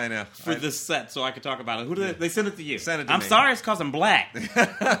 I know. For this set, so I could talk about it. Who did they send it to you? Send it to me. I'm sorry, it's because I'm black.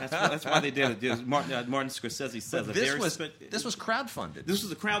 That's why they did it. Martin Scorsese says this was crowdfunded. This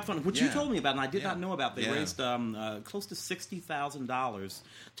was a crowdfunding, which you told me about, and I did not know about. They raised close to $60,000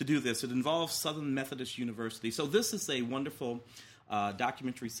 to do this. It involves Southern Methodist University. So this is a wonderful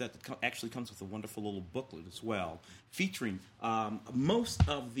documentary set that actually comes with a wonderful little booklet as well, featuring most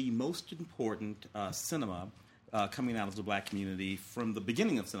of the most important cinema coming out of the black community from the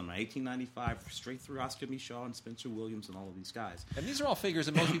beginning of cinema, 1895, straight through Oscar B. Shaw and Spencer Williams and all of these guys. And these are all figures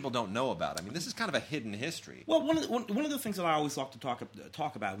that most people don't know about. I mean, this is kind of a hidden history. Well, one of the things that I always like to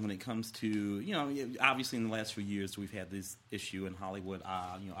talk about when it comes to, obviously in the last few years we've had this issue in Hollywood,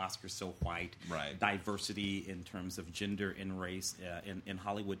 Oscar's so white, right. Diversity in terms of gender and race in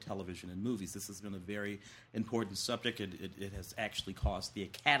Hollywood television and movies. This has been a very important subject. It has actually caused the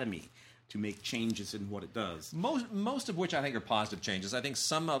Academy to make changes in what it does. Most of which I think are positive changes. I think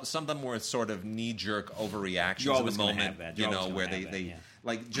some of them were sort of knee-jerk overreactions in the moment, where they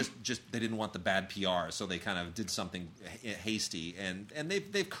like just they didn't want the bad PR, so they kind of did something hasty, and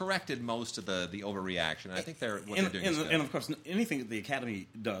they've corrected most of the overreaction. I think they're doing is good. And of course, anything that the Academy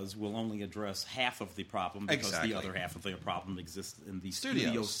does will only address half of the problem, because the other half of the problem exists in the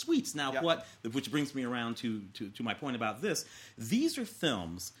studio suites. Now, which brings me around to my point about this. These are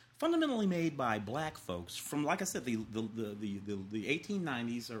films fundamentally made by black folks from, like I said, the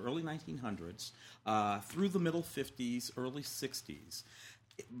 1890s or early 1900s through the middle 50s, early 60s.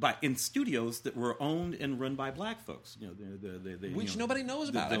 In studios that were owned and run by black folks, which nobody knows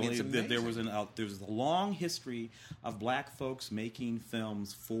about. It's amazing. There's a long history of black folks making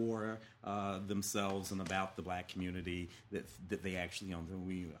films for themselves and about the black community that they actually own.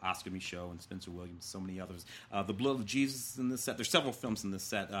 Oscar Micheaux and Spencer Williams, so many others. The Blood of Jesus in this set. There's several films in this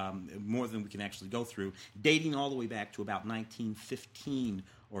set, more than we can actually go through, dating all the way back to about 1915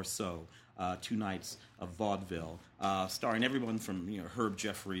 or so. 2 nights of vaudeville, starring everyone from Herb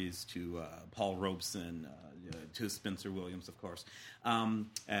Jeffries to Paul Robeson to Spencer Williams, of course, and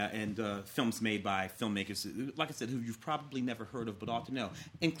films made by filmmakers, like I said, who you've probably never heard of but ought to know,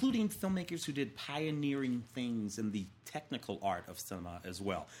 including filmmakers who did pioneering things in the technical art of cinema as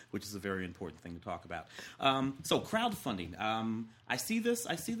well, which is a very important thing to talk about. So crowdfunding, I see this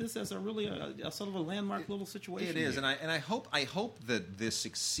as a really a sort of a landmark little situation. It is, and I hope that this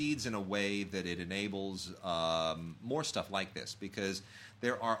succeeds in a way that it enables more stuff like this, because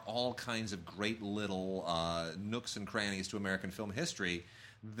there are all kinds of great little nooks and crannies to American film history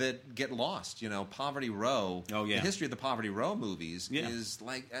that get lost. Poverty Row. Oh yeah. The history of the Poverty Row movies is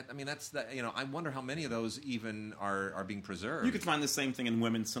like. I mean, that's the. I wonder how many of those even are being preserved. You could find the same thing in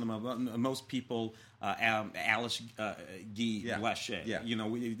women's cinema. Most people, Alice Guy Blaché. Yeah.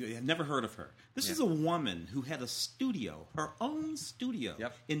 We have never heard of her. This is a woman who had a studio, her own studio,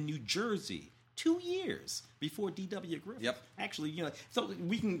 in New Jersey. 2 years before D.W. Griffith. Yep. Actually, so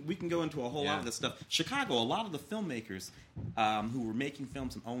we can go into a whole lot of this stuff. Chicago, a lot of the filmmakers who were making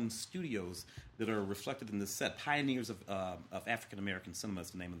films and owned studios that are reflected in this set, pioneers of African American cinema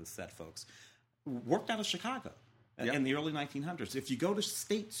is the name of the set, folks, worked out of Chicago in the early 1900s. If you go to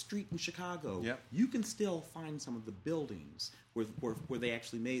State Street in Chicago, you can still find some of the buildings where they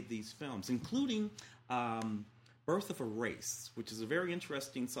actually made these films, including Birth of a Race, which is a very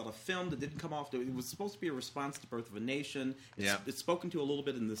interesting sort of film that didn't come off. It was supposed to be a response to Birth of a Nation. It's spoken to a little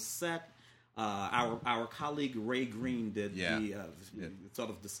bit in the set. Our colleague Ray Green did the sort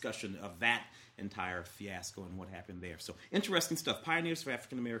of discussion of that entire fiasco and what happened there. So interesting stuff. Pioneers for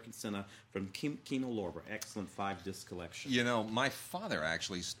African American Cinema from Kino Lorber. Excellent 5-disc collection. My father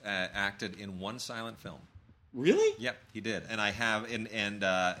actually acted in one silent film. Really? Yep, he did. And I have, and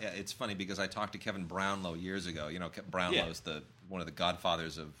it's funny because I talked to Kevin Brownlow years ago. Brownlow's one of the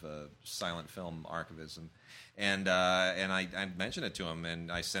godfathers of silent film archivism, and I mentioned it to him,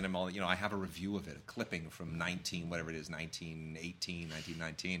 and I sent him all. I have a review of it, a clipping from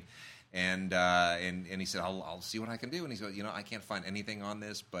 1919, and he said, I'll see what I can do. And he said, I can't find anything on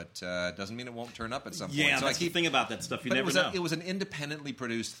this, but doesn't mean it won't turn up at some point. Yeah, so that's the thing about that stuff. You never know. It was an independently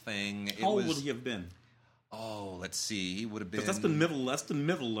produced thing. How old would he have been? Oh, let's see. He would have been... That's the middle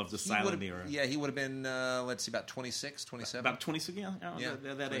of the silent era. Yeah, he would have been, about 26, 27. About 26,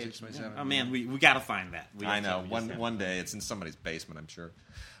 that age. 27. Oh, man, we got to find that. I know. One day. It's in somebody's basement, I'm sure.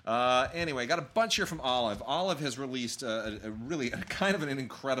 Anyway, got a bunch here from Olive. Olive has released a really kind of an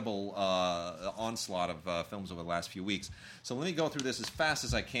incredible onslaught of films over the last few weeks. So let me go through this as fast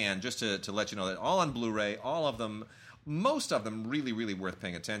as I can, just to let you know that all on Blu-ray, all of them... Most of them really, really worth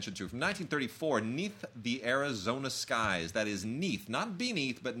paying attention to. From 1934, Neath the Arizona Skies. That is Neath, not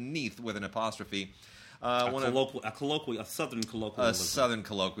beneath, but Neath with an apostrophe. A southern colloquialism. A southern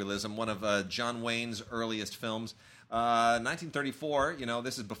colloquialism. One of John Wayne's earliest films. 1934,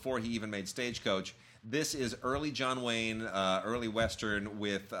 this is before he even made Stagecoach. This is early John Wayne, early Western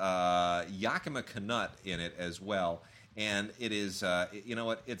with Yakima Canutt in it as well. And it is,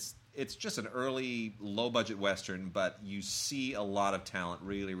 it's just an early, low-budget Western, but you see a lot of talent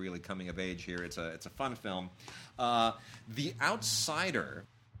really, really coming of age here. It's a fun film. The Outsider,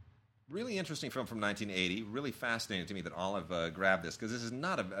 really interesting film from 1980. Really fascinating to me that Olive grabbed this, because this is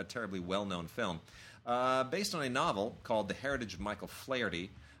not a terribly well-known film. Based on a novel called The Heritage of Michael Flaherty.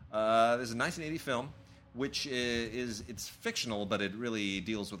 This is a 1980 film, which it's fictional, but it really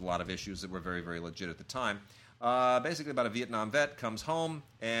deals with a lot of issues that were very, very legit at the time. Basically about a Vietnam vet comes home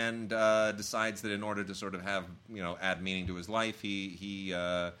and decides that in order to sort of have, add meaning to his life, he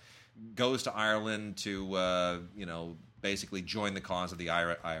goes to Ireland to, basically join the cause of the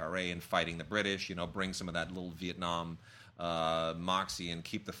IRA in fighting the British. Bring some of that little Vietnam moxie and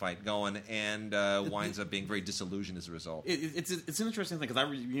keep the fight going, and winds up being very disillusioned as a result. It's an interesting thing because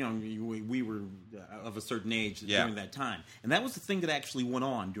we were of a certain age during that time, and that was the thing that actually went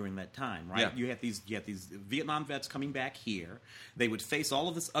on during that time, right? You had these Vietnam vets coming back here. They would face all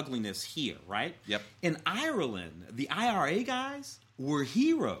of this ugliness here, right? Yep. In Ireland, the IRA guys were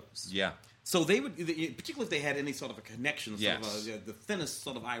heroes. Yeah. So they would, particularly if they had any sort of a connection, the thinnest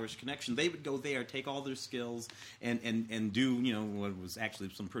sort of Irish connection, they would go there, take all their skills, and do what was actually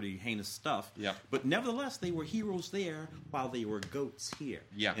some pretty heinous stuff. Yeah. But nevertheless, they were heroes there while they were goats here.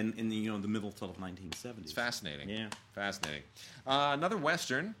 Yeah. In the the middle sort of 1970s. It's fascinating. Yeah. Fascinating. Another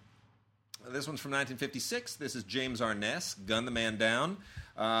Western. This one's from 1956. This is James Arness, Gun the Man Down.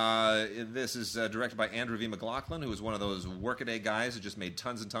 This is directed by Andrew V. McLaughlin, who was one of those workaday guys who just made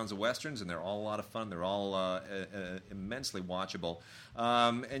tons and tons of Westerns, and they're all a lot of fun. They're all immensely watchable.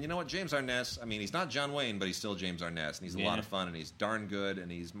 And you know what? James Arness, he's not John Wayne, but he's still James Arness, and he's a lot of fun, and he's darn good,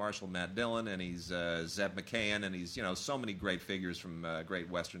 and he's Marshall Matt Dillon, and he's Zeb McKayan, and he's so many great figures from great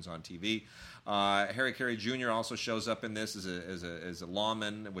Westerns on TV. Harry Carey Jr. also shows up in this as a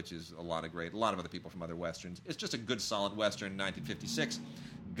lawman, which is a lot of other people from other Westerns. It's just a good, solid Western, 1956.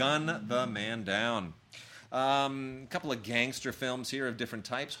 Gun the Man Down. A couple of gangster films here of different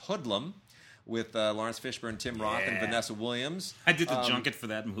types. Hoodlum, with Lawrence Fishburne, Tim Roth, and Vanessa Williams. I did the junket for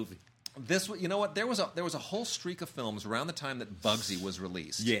that movie. This, you know what? There was a whole streak of films around the time that Bugsy was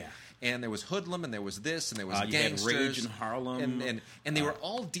released. Yeah. And there was Hoodlum, and there was this, and there was Gangsters. You had Rage in Harlem. And they were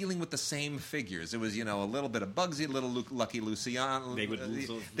all dealing with the same figures. It was, a little bit of Bugsy, a little Lucky Luciano.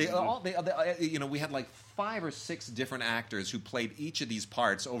 We had like 5 or 6 different actors who played each of these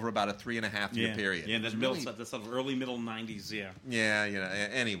parts over about a 3.5 year period. Yeah, that's the sort of early, middle 90s, Yeah,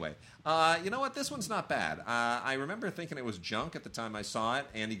 anyway. You know what? This one's not bad. I remember thinking it was junk at the time I saw it.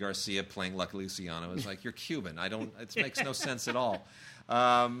 Andy Garcia playing Lucky Luciano. It was like, you're Cuban. It makes no sense at all.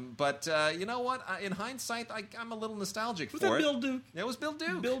 But you know what? In hindsight, I'm a little nostalgic for it. Was that Bill Duke? It was Bill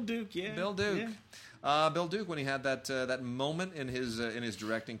Duke. Bill Duke, yeah. Bill Duke. Yeah. Bill Duke, when he had that moment in his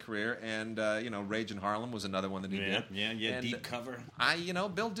directing career, and Rage in Harlem was another one that he did. Yeah, and, Deep Cover.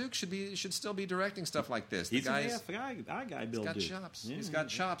 Bill Duke should still be directing stuff like this. He's a guy, Bill Duke. He's got chops. He's got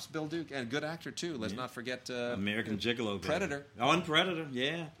chops, Bill Duke, and good actor too. Let's not forget American Gigolo, Predator. On Predator,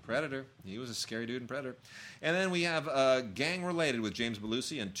 yeah. Predator. He was a scary dude in Predator. And then we have Gang Related with James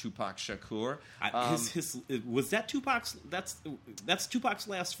Belushi and Tupac Shakur. Was that Tupac's? That's Tupac's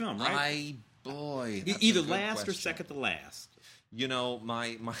last film, right? Either last or second to last.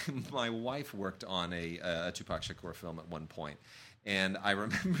 My wife worked on a Tupac Shakur film at one point, and I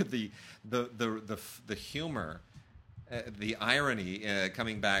remember the humor, the irony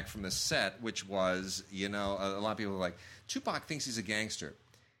coming back from the set, which was a lot of people were like, Tupac thinks he's a gangster.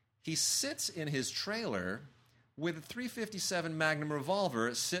 He sits in his trailer with a .357 Magnum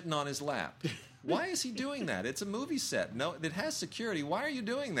revolver sitting on his lap. Why is he doing that? It's a movie set. No, it has security. Why are you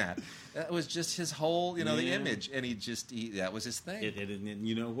doing that? That was just his whole, the image, and that was his thing. And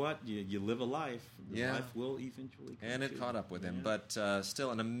you know what? You live a life. Life will eventually come. And it caught up with him, but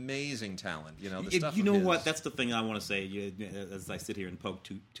still an amazing talent. What? That's the thing I want to say as I sit here and poke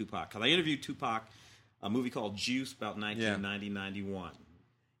Tupac. Because I interviewed Tupac, a movie called Juice, about 1990-91.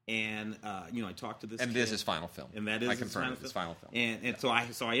 And I talked to this. And kid, this is his final film. And that is his final film. And so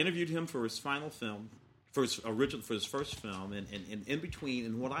I interviewed him for his final film, for his first film, and in between.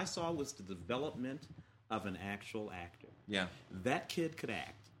 And what I saw was the development of an actual actor. Yeah, that kid could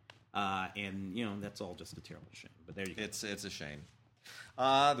act, and that's all just a terrible shame. But there you go. It's a shame.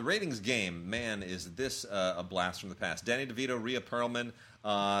 The ratings game, man, is this a blast from the past. Danny DeVito, Rhea Perlman.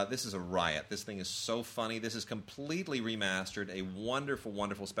 This is a riot. This thing is so funny. This is completely remastered, a wonderful,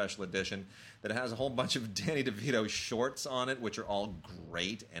 wonderful special edition that has a whole bunch of Danny DeVito shorts on it, which are all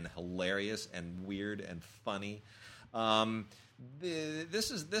great and hilarious and weird and funny.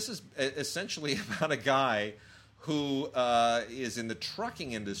 This is essentially about a guy who is in the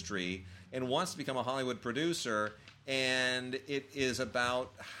trucking industry and wants to become a Hollywood producer. And it is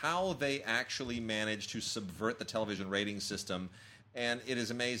about how they actually manage to subvert the television rating system. And it is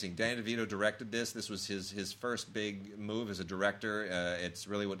amazing. Danny DeVito directed this. This was his first big move as a director. It's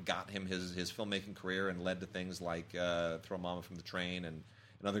really what got him his filmmaking career and led to things like Throw Mama from the Train and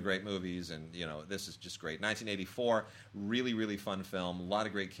other great movies. And, this is just great. 1984, really, really fun film. A lot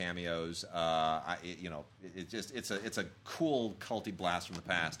of great cameos. It's a cool, culty blast from the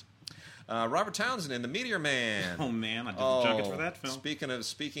past. Robert Townsend in The Meteor Man. Oh man, I did the junket for that film. Speaking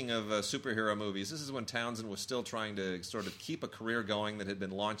of superhero movies, this is when Townsend was still trying to sort of keep a career going that had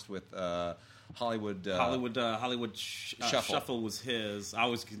been launched with Hollywood Shuffle was his. I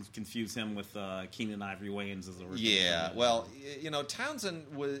always confuse him with Keenen Ivory Wayans as a original. Yeah, well,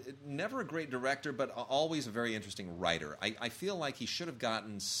 Townsend was never a great director, but always a very interesting writer. I feel like he should have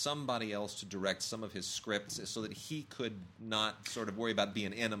gotten somebody else to direct some of his scripts so that he could not sort of worry about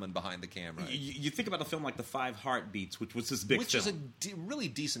being in them and behind the camera. You think about a film like The Five Heartbeats, which was his big film. Which is a really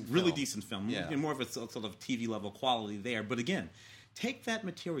decent film. Really decent film. Yeah. More of a sort of TV-level quality there. But again, take that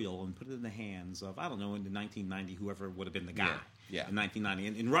material and put it in the hands of, I don't know, in the 1990, whoever would have been the guy in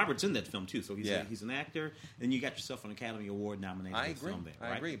 1990. And Robert's in that film, too. So he's an actor, and you got yourself an Academy Award nominated film there.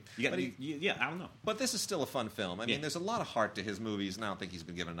 Right? I agree. I don't know. But this is still a fun film. I mean, there's a lot of heart to his movies, and I don't think he's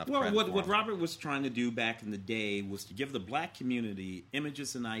been given enough credit for what Robert was trying to do back in the day was to give the black community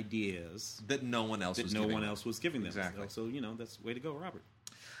images and ideas that no one else was giving them. Exactly. So, that's the way to go, Robert.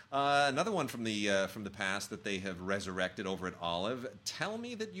 Another one from the past that they have resurrected over at Olive. Tell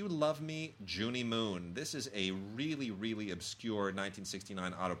Me That You Love Me, Junie Moon. This is a really, really obscure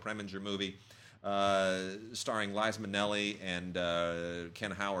 1969 Otto Preminger movie starring Liza Minnelli and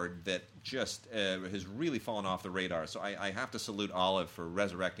Ken Howard that just has really fallen off the radar. So I have to salute Olive for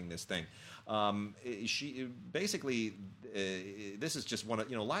resurrecting this thing. She basically, this is just one of,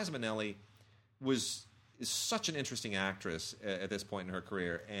 Liza Minnelli is such an interesting actress at this point in her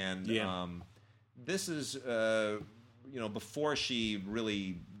career, and this is before she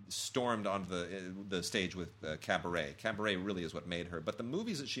really stormed onto the stage with Cabaret. Cabaret really is what made her. But the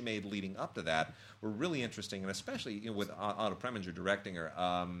movies that she made leading up to that were really interesting, and especially with Otto Preminger directing her,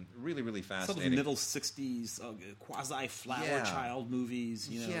 really, really fascinating. Sort of middle '60s quasi flower child movies.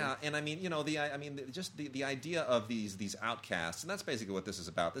 Yeah, and I mean, just the idea of these outcasts, and that's basically what this is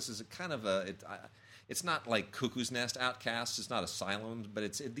about. This is a kind of it's not like Cuckoo's Nest outcasts. It's not asylums,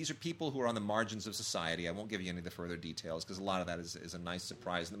 but these are people who are on the margins of society. I won't give you any of the further details because a lot of that is a nice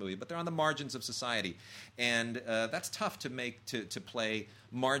surprise in the movie. But they're on the margins of society, and that's tough to make to play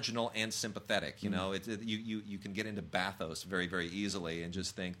marginal and sympathetic. You can get into bathos very, very easily and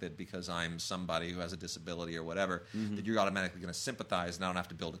just think that because I'm somebody who has a disability or whatever, that you're automatically going to sympathize and I don't have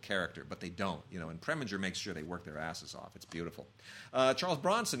to build a character. But they don't. And Preminger makes sure they work their asses off. It's beautiful. Charles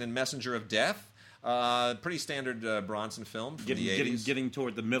Bronson in Messenger of Death. Pretty standard Bronson film from the 80s. Getting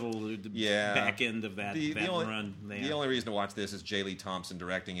toward the middle, back end of that run. The only reason to watch this is J. Lee Thompson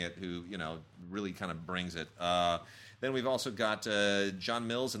directing it, who really kind of brings it. Then we've also got John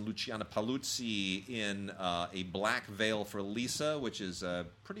Mills and Luciana Paluzzi in A Black Veil for Lisa, which is a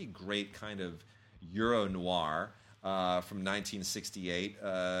pretty great kind of Euro noir. From 1968,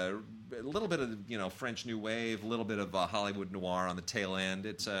 a little bit of French New Wave, a little bit of Hollywood noir on the tail end.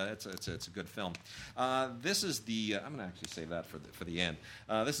 It's a good film. This is I'm going to actually save that for the end.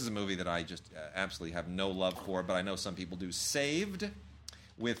 This is a movie that I just absolutely have no love for, but I know some people do. Saved,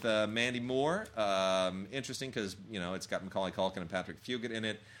 with Mandy Moore. Interesting because it's got Macaulay Culkin and Patrick Fugit in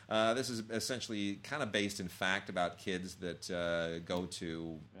it. This is essentially kind of based in fact about kids that go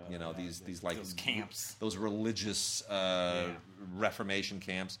to these like those camps, those religious Reformation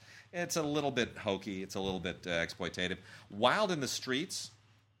camps. It's a little bit hokey. It's a little bit exploitative. Wild in the Streets,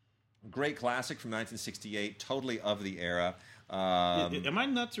 great classic from 1968, totally of the era. Am I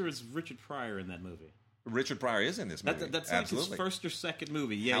nuts, or is Richard Pryor in that movie? Richard Pryor is in this movie. That's like his first or second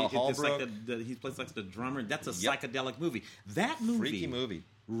movie. Yeah, it's like he plays like the drummer. That's a psychedelic movie. That movie, freaky movie,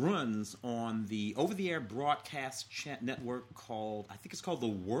 runs on the over-the-air broadcast network called, I think it's called The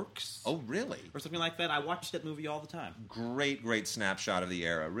Works. Oh, really? Or something like that. I watch that movie all the time. Great snapshot of the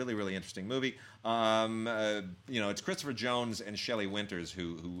era. Really, really interesting movie. It's Christopher Jones and Shelley Winters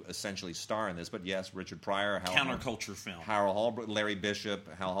who essentially star in this. But yes, Richard Pryor, counterculture film. Harold Holbrook, Larry Bishop,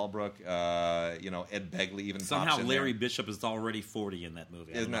 Hal Holbrook, Ed Begley even somehow pops in Larry there. Bishop is already 40 in that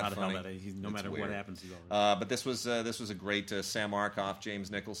movie. Isn't that funny? No matter what happens, he's already. But this was a great Sam Arkoff, James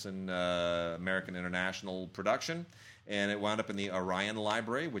Nicholson, American International production. And it wound up in the Orion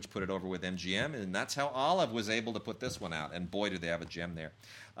Library, which put it over with MGM, and that's how Olive was able to put this one out. And boy, did they have a gem there.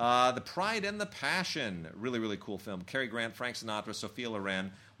 The Pride and the Passion, really, really cool film. Cary Grant, Frank Sinatra, Sophia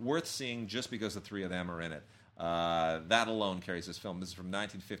Loren, worth seeing just because the three of them are in it. That alone carries this film. This is from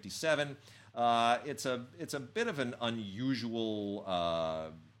 1957. It's a bit of an unusual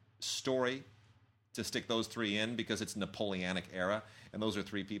story to stick those three in because it's Napoleonic era, and those are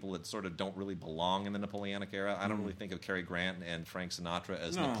three people that sort of don't really belong in the Napoleonic era. I don't really think of Cary Grant and Frank Sinatra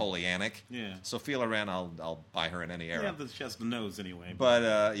as Napoleonic. Yeah. Sophia Loren, I'll buy her in any era. Yeah, she has the nose anyway.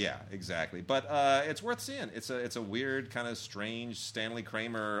 But yeah, exactly. But it's worth seeing. It's a weird, kind of strange Stanley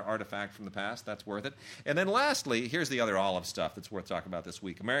Kramer artifact from the past. That's worth it. And then lastly, here's the other Olive stuff that's worth talking about this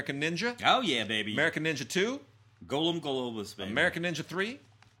week. American Ninja. Oh, yeah, baby. American Ninja 2. Golem Globus, baby. American Ninja 3.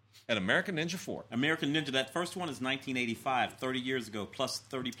 And American Ninja 4. American Ninja, that first one is 1985, 30 years ago, plus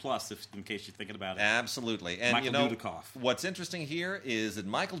 30 plus, in case you're thinking about it. Absolutely. And Michael Dudikoff. What's interesting here is that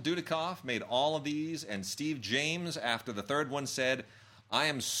Michael Dudikoff made all of these, and Steve James, after the third one, said, I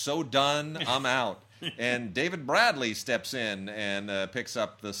am so done, I'm out. And David Bradley steps in and picks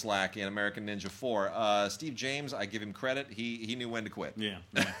up the slack in American Ninja 4. Steve James, I give him credit. He knew when to quit. Yeah.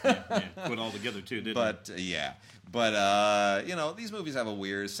 Quit altogether, too, didn't he? But, these movies have a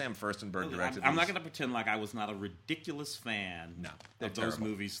weird... Sam Furstenberg directed I'm not going to pretend like I was not a ridiculous fan of those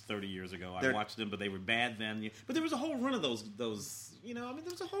movies 30 years ago. I watched them, but they were bad then. But there was a whole run of those there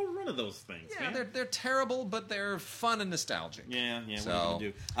was a whole run of those things. Yeah, they're terrible, but they're fun and nostalgic. Yeah, so, what are you going to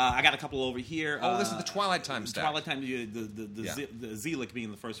do? I got a couple over here. This is the Twilight Time stack. Twilight Time, the Zelig being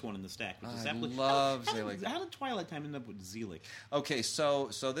the first one in the stack. I love Zelig. How did Twilight Time end up with Zelig? Okay, so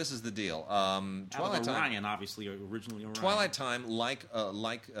this is the deal. Twilight Time, Orion, obviously, originally Orion. Twilight Time, like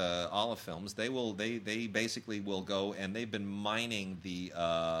Olive Films, they basically will go, and they've been mining the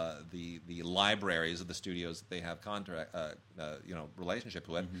libraries of the studios that they have relationship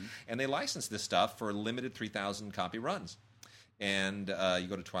with, and they license this stuff for limited 3,000 copy runs. And you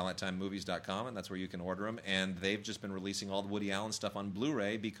go to TwilightTimeMovies.com, and that's where you can order them. And they've just been releasing all the Woody Allen stuff on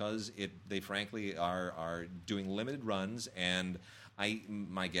Blu-ray because they frankly are doing limited runs. And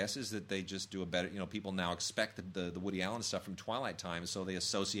my guess is that they just do a better. People now expect the Woody Allen stuff from Twilight Time, so they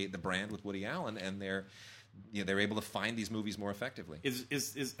associate the brand with Woody Allen, and they're able to find these movies more effectively.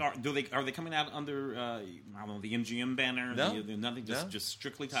 Are they coming out under I don't know, the MGM banner? No, nothing. Just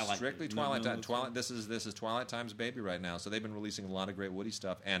strictly Twilight. Strictly Twilight Time. Twilight. This is Twilight Time's baby right now. So they've been releasing a lot of great Woody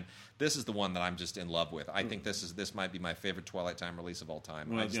stuff, and this is the one that I'm just in love with. I think this might be my favorite Twilight Time release of all time.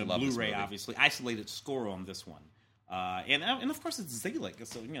 Well, I just love Blu-ray, this movie. Obviously, isolated score on this one. And of course it's Zelig,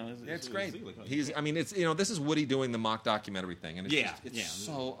 so it's great. Zelig. This is Woody doing the mock documentary thing, and it's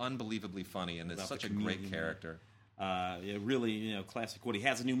so unbelievably funny, and it's such a great character. Really, classic Woody.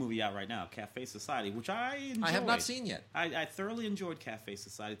 Has a new movie out right now, Cafe Society, which I enjoyed. I have not seen yet. I thoroughly enjoyed Cafe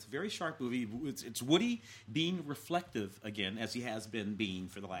Society. It's a very sharp movie. It's Woody being reflective again, as he has been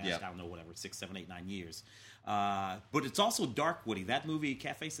for the last, 6, 7, 8, 9 years. But it's also dark Woody. That movie,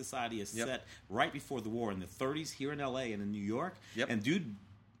 Cafe Society, is set right before the war in the 30s here in L.A. and in New York. Yep. And, dude,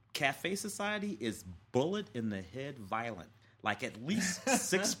 Cafe Society is bullet in the head violent. Like at least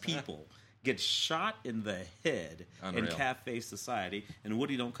 6 people get shot in the head in Cafe Society, and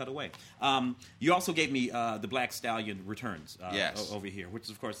Woody don't cut away. You also gave me The Black Stallion Returns over here, which,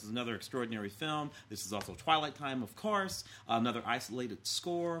 of course, is another extraordinary film. This is also Twilight Time, of course, another isolated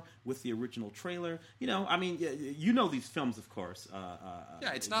score with the original trailer. You know these films, of course.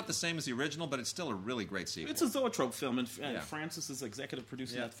 It's not the same as the original, but it's still a really great sequel. It's a Zoetrope film, and Francis is executive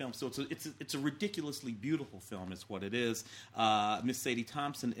producing that film, so it's a ridiculously beautiful film is what it is. Miss Sadie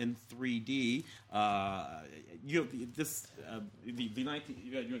Thompson in 3D. You want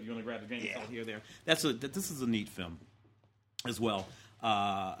to grab the game here there. This is a neat film as well.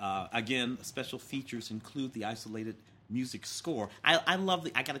 Again, special features include the isolated music score. I love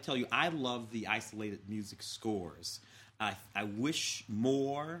I got to tell you, I love the isolated music scores. I wish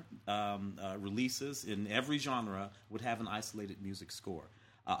more releases in every genre would have an isolated music score.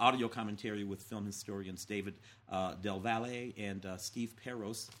 Audio commentary with film historians David Del Valle and Steve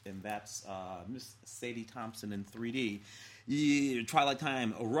Peros, and that's Miss Sadie Thompson in 3D. Twilight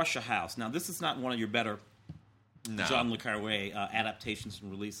Time, Russia House. Now, this is not one of your better John le Carré adaptations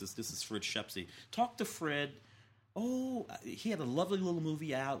and releases. This is Fred Shepsey. Talk to Fred. He had a lovely little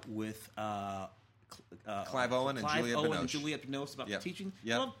movie out with Clive Owen and Juliette Binoche about the teaching.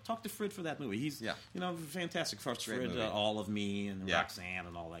 Well, talk to Fred for that movie. He's fantastic. First, Fred, All of Me and Roxanne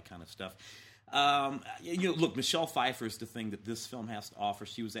and all that kind of stuff. Look, Michelle Pfeiffer is the thing that this film has to offer.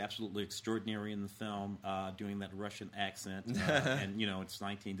 She was absolutely extraordinary in the film, doing that Russian accent. And it's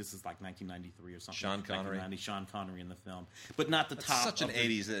this is like 1993 or something. Sean Connery in the film, but not the top. Such an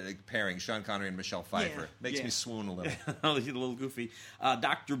 80s pairing, Sean Connery and Michelle Pfeiffer. Makes me swoon a little. He's a little goofy.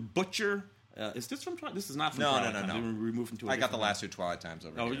 Dr. Butcher. Is this from Twilight? This is not from Twilight Times. No. I got the last 2 Twilight Times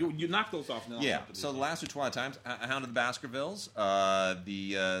over here. You knocked those off now. Yeah, so the last 2 Twilight Times, Hound of the Baskervilles,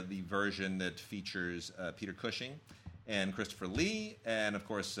 the version that features Peter Cushing and Christopher Lee, and of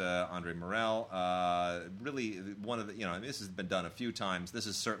course Andre Morel. Really, one of the this has been done a few times. This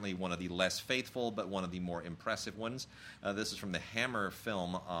is certainly one of the less faithful, but one of the more impressive ones. This is from the Hammer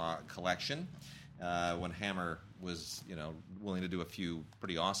Film Collection. When Hammer was, willing to do a few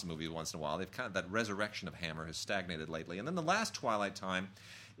pretty awesome movies once in a while. They've that resurrection of Hammer has stagnated lately. And then the last Twilight Time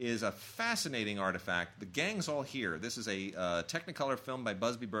is a fascinating artifact. The Gang's All Here. This is a Technicolor film by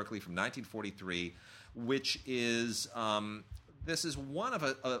Busby Berkeley from 1943, which is this is one of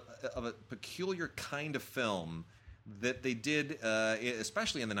a peculiar kind of film that they did,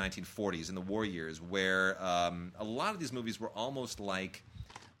 especially in the 1940s, in the war years, where a lot of these movies were almost like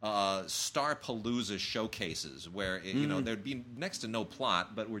Starpalooza showcases, where there'd be next to no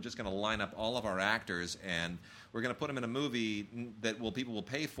plot, but we're just going to line up all of our actors and we're going to put them in a movie that people will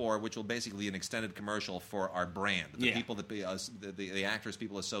pay for, which will basically be an extended commercial for our brand. The people that the actors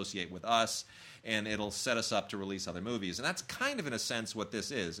people associate with us, and it'll set us up to release other movies. And that's kind of, in a sense, what this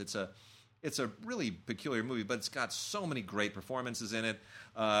is. It's a really peculiar movie, but it's got so many great performances in it.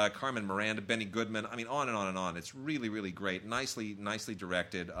 Carmen Miranda, Benny Goodman. I mean, on and on and on. It's really, really great. Nicely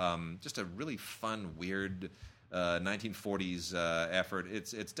directed. Just a really fun, weird 1940s effort.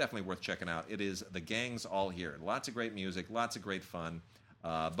 It's definitely worth checking out. It is The Gang's All Here. Lots of great music. Lots of great fun.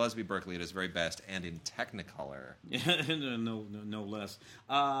 Busby Berkeley at his very best, and in Technicolor. no less.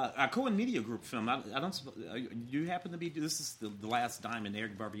 A Cohen Media Group film. I don't. You happen to be. This is the Last Diamond,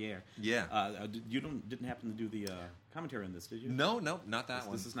 Eric Barbier. Yeah. You didn't happen to do the commentary on this, did you? No, not that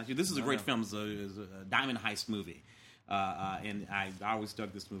one. This is not you. This is a great film. It's a diamond heist movie. And I always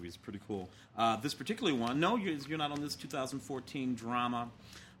dug this movie. It's pretty cool. This particular one, no, you're not on this 2014 drama.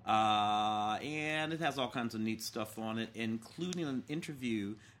 And it has all kinds of neat stuff on it, including an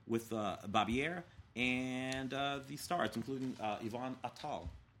interview with Barbier and the stars, including Yvonne Attal.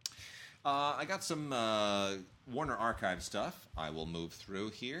 I got some Warner Archive stuff. I will move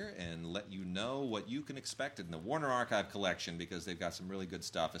through here and let you know what you can expect in the Warner Archive collection, because they've got some really good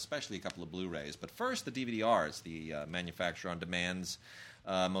stuff, especially a couple of Blu-rays. But first, the DVDRs, the manufacturer on demand's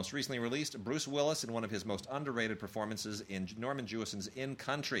most recently released Bruce Willis in one of his most underrated performances in Norman Jewison's In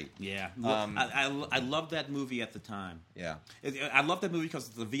Country. Yeah. I loved that movie at the time. Yeah. I love that movie because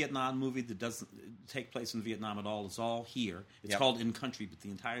it's a Vietnam movie that doesn't take place in Vietnam at all. It's all here. It's called In Country, but the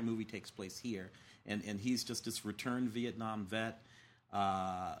entire movie takes place here. And he's just this returned Vietnam vet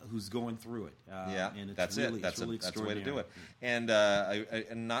who's going through it. And it's that's really, it. That's really that's the way to do it.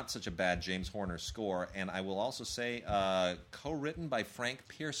 And not such a bad James Horner score. And I will also say co-written by Frank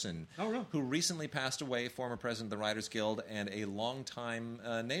Pearson, who recently passed away, former president of the Writers Guild, and a longtime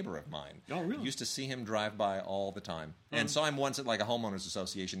neighbor of mine. Oh, really? Used to see him drive by all the time. And saw him once at like a homeowners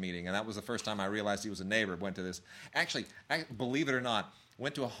association meeting, and that was the first time I realized he was a neighbor. Went to this. Actually, believe it or not,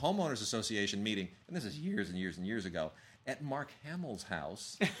 went to a homeowners association meeting, and this is years and years and years ago, at Mark Hamill's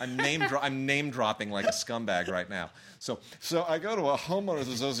house. I'm name dropping like a scumbag right now. So I go to a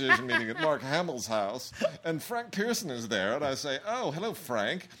homeowners association meeting at Mark Hamill's house, and Frank Pearson is there, and I say, "Oh, hello,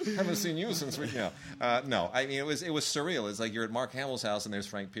 Frank. Haven't seen you since we." No. I mean, it was surreal. It's like you're at Mark Hamill's house, and there's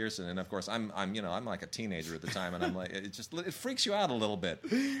Frank Pearson, and of course I'm like a teenager at the time, and I'm like, it freaks you out a little bit.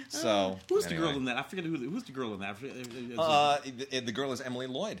 So who's the girl in that? I forget who's the girl in that. The girl is Emily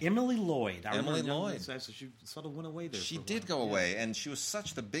Lloyd. Emily Lloyd. Emily Lloyd. She sort of went away there. She did go away, and she was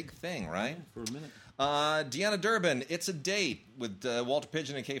such the big thing, right? Yeah, for a minute. Deanna Durbin, It's a Date, with Walter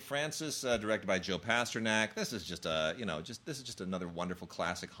Pidgeon and Kay Francis, directed by Joe Pasternak. This is just another wonderful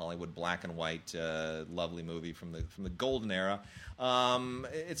classic Hollywood black and white, lovely movie from the golden era.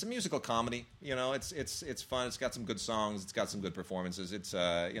 It's a musical comedy. It's fun. It's got some good songs. It's got some good performances. It's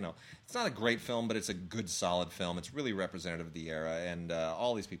it's not a great film, but it's a good, solid film. It's really representative of the era, and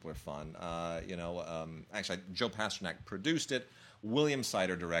all these people are fun. Actually, Joe Pasternak produced it. William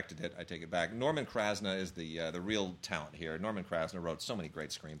Sider directed it. I take it back. Norman Krasna is the real talent here. Norman Krasna wrote so many great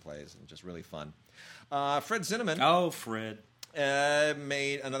screenplays and just really fun. Fred Zinnemann. Oh, Fred.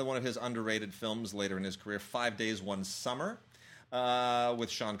 Made another one of his underrated films later in his career, 5 Days, One Summer, with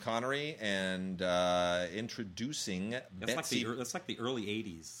Sean Connery, and introducing Betsy. That's like the early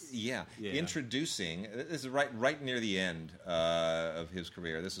 80s. Yeah. Introducing. This is right near the end of his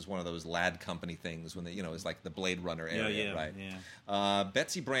career. This is one of those Lad Company things when it's like the Blade Runner area, right? Yeah.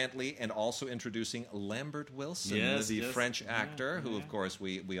 Betsy Brantley, and also introducing Lambert Wilson, the French actor, who of course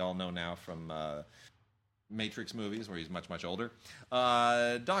we all know now from Matrix movies, where he's much, much older.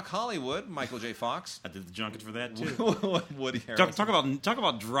 Doc Hollywood, Michael J. Fox. I did the junket for that too. Woody Harrelson. Talk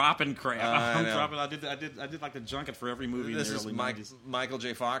about dropping crap. I did like the junket for every movie. This in the early 90s. Michael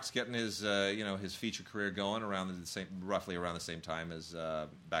J. Fox getting his his feature career going roughly around the same time as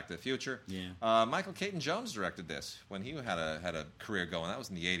Back to the Future. Yeah. Michael Caton Jones directed this when he had a career going. That was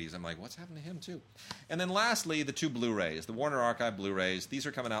in the 80s. I'm like, what's happened to him too? And then lastly, the two Blu-rays, the Warner Archive Blu-rays. These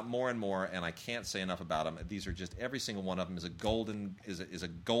are coming out more and more, and I can't say enough about them. These are just, every single one of them is a golden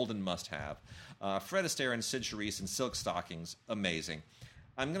must-have. Fred Astaire and Sid Charisse in silk stockings, amazing.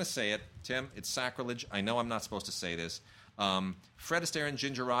 I'm going to say it, Tim. It's sacrilege. I know I'm not supposed to say this. Fred Astaire and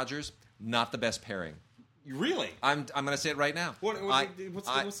Ginger Rogers, not the best pairing. Really? I'm going to say it right now. What's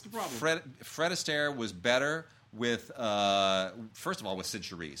the problem? Fred Astaire was better with first of all with Cyd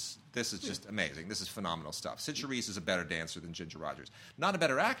Charisse. This is just amazing. This is phenomenal stuff. Cyd Charisse is a better dancer than Ginger Rogers. Not a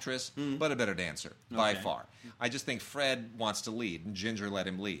better actress, but a better dancer by far. I just think Fred wants to lead, and Ginger let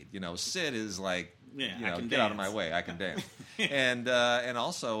him lead. Cyd is like, get dance. out of my way. I can dance. and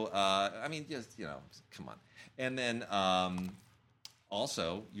also, come on. And then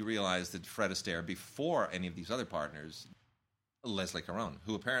also, you realize that Fred Astaire, before any of these other partners, Leslie Caron,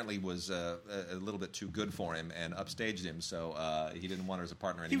 who apparently was a little bit too good for him and upstaged him, so he didn't want her as a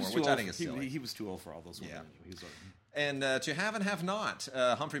partner anymore, which I think is silly. He was too old for all those women. Yeah. And To Have and Have Not,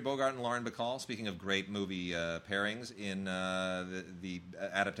 Humphrey Bogart and Lauren Bacall, speaking of great movie pairings, in the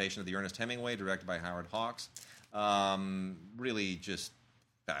adaptation of the Ernest Hemingway, directed by Howard Hawks. Really just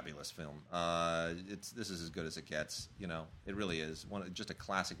fabulous film. This is as good as it gets. It really is. Just a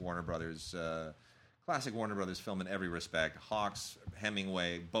classic Warner Brothers film in every respect. Hawks,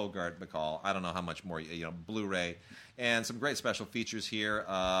 Hemingway, Bogart, Bacall. I don't know how much more. Blu-ray, and some great special features here.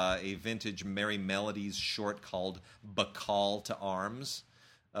 A vintage Merry Melodies short called "Bacall to Arms"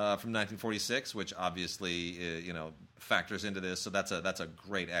 from 1946, which obviously factors into this. So that's a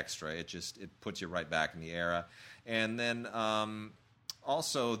great extra. It puts you right back in the era. And then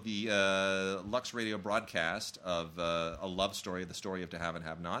also the Lux Radio broadcast of A Love Story, the story of To Have and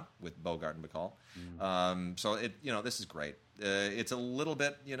Have Not, with Bogart and Bacall. So this is great. It's a little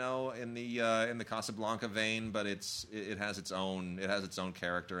bit in the Casablanca vein, but it has its own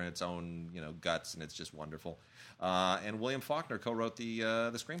character and its own guts, and it's just wonderful. And William Faulkner co-wrote the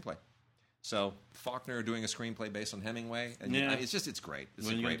screenplay. So Faulkner doing a screenplay based on Hemingway, and it's great. It's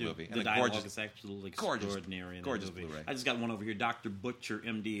a great movie. The dialogue is absolutely extraordinary. Gorgeous Blu-ray. I just got one over here, Dr. Butcher,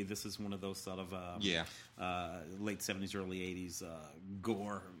 MD. This is one of those sort of late 70s, early 80s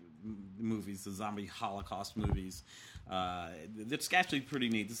gore movies, the zombie Holocaust movies. It's actually pretty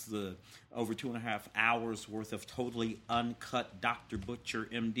neat. This is over 2.5 hours worth of totally uncut Dr. Butcher,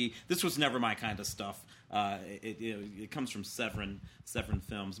 MD. This was never my kind of stuff. It comes from Severin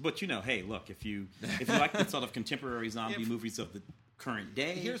Films, but hey, look, if you like the sort of contemporary zombie movies of the current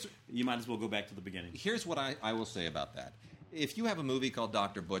day, you might as well go back to the beginning. Here's what I will say about that. If you have a movie called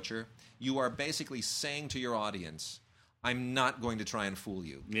Dr. Butcher, you are basically saying to your audience, I'm not going to try and fool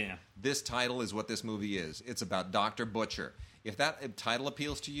you. Yeah. This title is what this movie is. It's about Dr. Butcher. If that title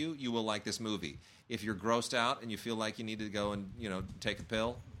appeals to you, you will like this movie. If you're grossed out and you feel like you need to go and take a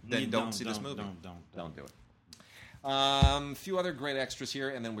pill, then don't see this movie. Don't do it. Few other great extras here,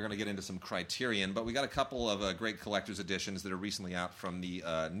 and then we're going to get into some Criterion. But we got a couple of great collector's editions that are recently out from the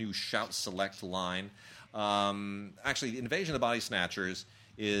new Shout Select line. Actually, Invasion of the Body Snatchers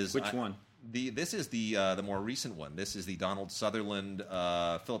is... Which one? This is the more recent one. This is the Donald Sutherland,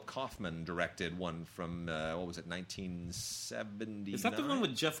 Philip Kaufman directed one from 1979? Is that the one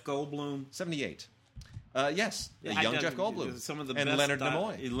with Jeff Goldblum? 78. Yes, young Jeff Goldblum. Some of the and best Leonard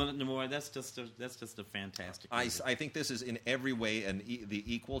Nimoy. Leonard Nimoy. That's just a fantastic movie. I think this is in every way the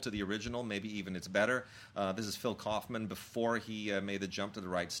equal to the original. Maybe even it's better. This is Phil Kaufman before he made the jump to The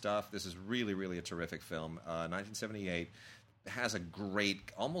Right Stuff. This is really, really a terrific film. 1978. Has a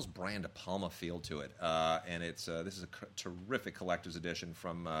great, almost Brian De Palma feel to it, and this is a terrific collector's edition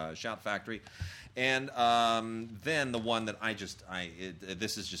from Shout Factory, and then the one that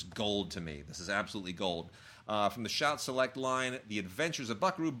this is just gold to me. This is absolutely gold. From the Shout Select line, The Adventures of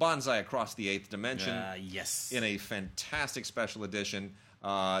Buckaroo Banzai Across the Eighth Dimension. Yes, in a fantastic special edition.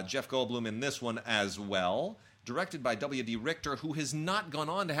 Jeff Goldblum in this one as well. Directed by W.D. Richter, who has not gone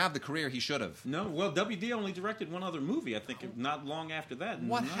on to have the career he should have. No, well, W.D. only directed one other movie, I think, not long after that.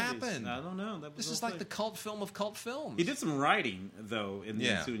 What happened? I don't know. This is like the cult film of cult films. He did some writing, though, in the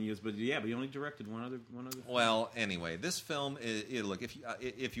ensuing years, but he only directed one other film. Well, anyway, this film, look,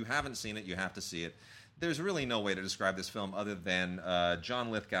 if you haven't seen it, you have to see it. There's really no way to describe this film other than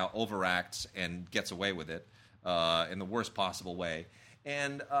John Lithgow overacts and gets away with it in the worst possible way.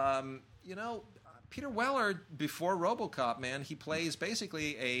 And, Peter Weller, before RoboCop, man, he plays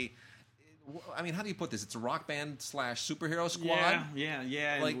basically how do you put this? It's a rock band / superhero squad.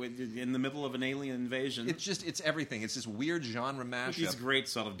 Yeah. Like, in the middle of an alien invasion. It's everything. It's this weird genre mashup. With these great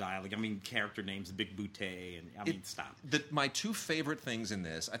sort of dialogue. Character names, Big Boutte, and stop. My two favorite things in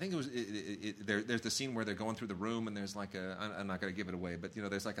this, I think it was, there's the scene where they're going through the room and there's like I'm not going to give it away, but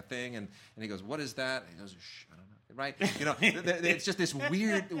there's like a thing and he goes, what is that? And he goes, shh, I don't know. Right, it's just this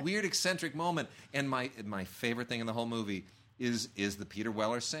weird eccentric moment, and my favorite thing in the whole movie is the Peter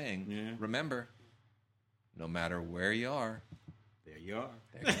Weller saying, "Remember, no matter where you are, There you are.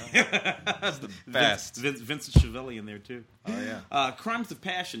 That's the best. Vincent Schiavelli in there, too. Oh, yeah. Crimes of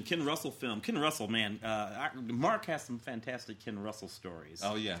Passion, Ken Russell film. Ken Russell, man. Mark has some fantastic Ken Russell stories.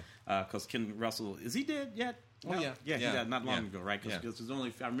 Oh, yeah. Because Ken Russell, is he dead yet? Oh, yeah. Yeah, he died not long ago, right? Because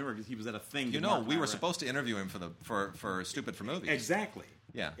I remember he was at a thing. We were supposed to interview him for Stupid for Movies. Exactly.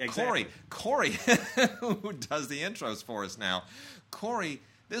 Yeah. Exactly. Corey, who does the intros for us now. Corey,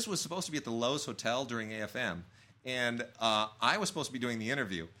 this was supposed to be at the Lowe's Hotel during AFM. And I was supposed to be doing the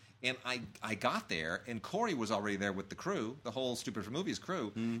interview, and I got there, and Corey was already there with the crew, the whole Stupid for Movies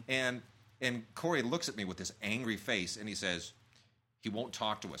crew, and Corey looks at me with this angry face, and he says, "He won't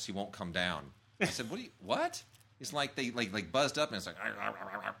talk to us. He won't come down." I said, "What?" It's like they like buzzed up, and it's like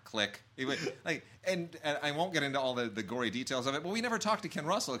click. And I won't get into all the gory details of it, but we never talked to Ken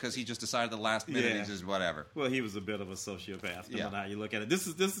Russell because he just decided the last minute he just whatever. Well, he was a bit of a sociopath, no matter how you look at it. This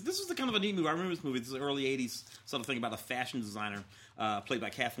was the kind of a neat movie. I remember this movie. This is the early '80s sort of thing about a fashion designer played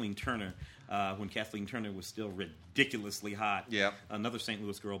by Kathleen Turner. When Kathleen Turner was still ridiculously hot. Yeah. Another St.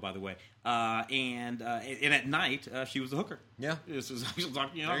 Louis girl, by the way. And at night, she was a hooker. Yeah. This is a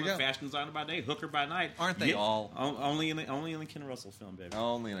fashion designer by day, hooker by night. Aren't they all? Only in the Ken Russell film, baby.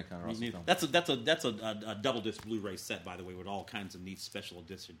 Only in a Ken Russell film. That's a double disc Blu-ray set, by the way, with all kinds of neat special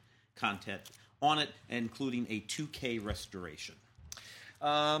edition content on it, including a 2K restoration.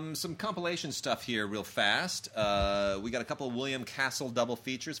 Some compilation stuff here real fast. We got a couple of William Castle double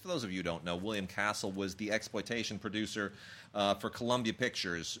features. For those of you who don't know, William Castle was the exploitation producer for Columbia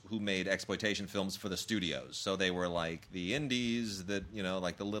Pictures, who made exploitation films for the studios. So they were like the indies that,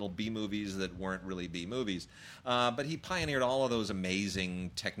 like the little B movies that weren't really B movies. But he pioneered all of those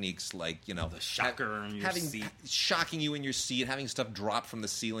amazing techniques like, the shocker in your seat. Shocking you in your seat, having stuff drop from the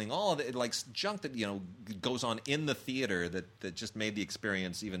ceiling, all of it, like junk that, goes on in the theater that just made the experience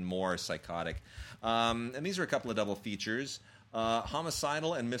even more psychotic. And these are a couple of double features.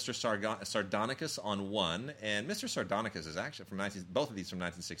 Homicidal and Mr. Sardonicus on one, and Mr. Sardonicus is actually both of these from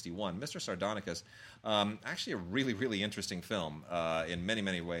 1961. Mr. Sardonicus, actually a really, really interesting film in many,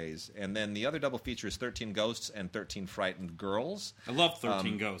 many ways. And then the other double feature is 13 Ghosts and 13 Frightened Girls. I love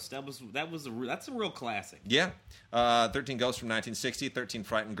 13 Ghosts. That's a real classic. Yeah, 13 Ghosts from 1960, 13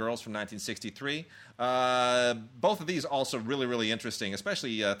 Frightened Girls from 1963. Both of these also really, really interesting,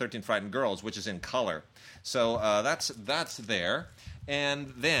 especially 13 Frightened Girls, which is in color. So that's there.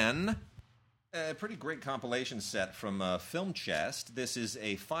 And then a pretty great compilation set from Film Chest. This is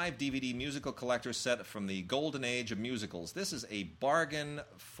a 5-DVD musical collector set from the golden age of musicals. This is a bargain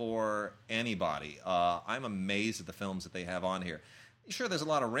for anybody. I'm amazed at the films that they have on here. Sure, there's a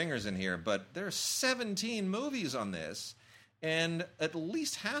lot of ringers in here, but there's 17 movies on this. And at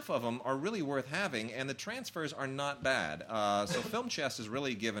least half of them are really worth having, and the transfers are not bad. So Film Chest has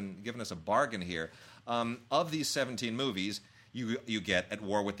really given us a bargain here. Of these 17 movies, you get At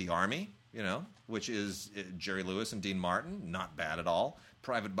War with the Army, which is Jerry Lewis and Dean Martin, not bad at all.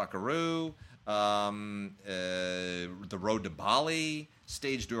 Private Buckaroo, The Road to Bali,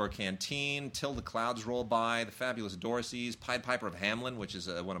 Stage Door Canteen, Till the Clouds Roll By, The Fabulous Dorseys, Pied Piper of Hamelin, which is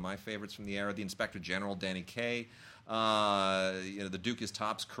one of my favorites from the era, The Inspector General, Danny Kaye, The Duke is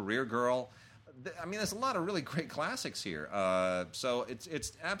Top's Career Girl. I mean, there's a lot of really great classics here. So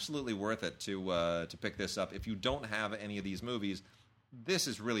it's absolutely worth it to pick this up. If you don't have any of these movies, this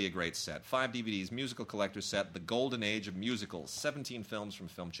is really a great set. 5 DVDs, musical collector set, The Golden Age of Musicals, 17 films from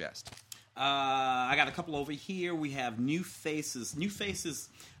Film Chest. I got a couple over here. We have New Faces. New Faces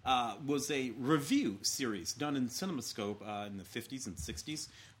was a review series done in CinemaScope in the 50s and 60s.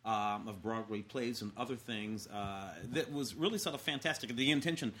 Of Broadway plays and other things that was really sort of fantastic. The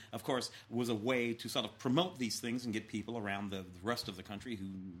intention, of course, was a way to sort of promote these things and get people around the rest of the country who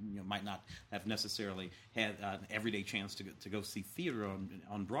might not have necessarily had an everyday chance to go see theater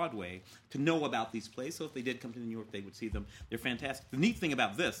on Broadway to know about these plays. So if they did come to New York, they would see them. They're fantastic. The neat thing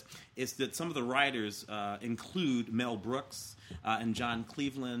about this is that some of the writers include Mel Brooks and John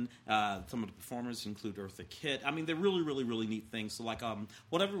Cleveland. Some of the performers include Eartha Kitt. I mean, they're really, really, really neat things. So like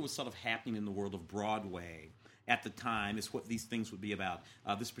whatever was sort of happening in the world of Broadway at the time is what these things would be about.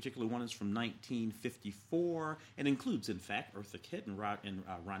 This particular one is from 1954 and includes, in fact, Eartha Kitt and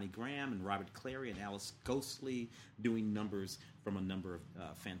Ronnie Graham and Robert Clary and Alice Ghostley doing numbers from a number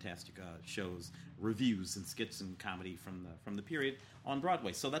of fantastic shows, reviews and skits and comedy from the period on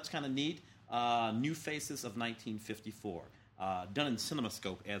Broadway. So that's kind of neat. New Faces of 1954. Done in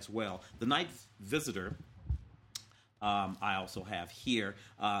CinemaScope as well. The Night Visitor, I also have here.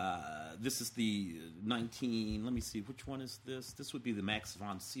 This is the 19. Let me see, which one is this? This would be the Max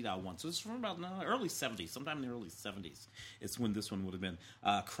von Sydow one. So it's from about early 70s, sometime in the early 70s. It's when this one would have been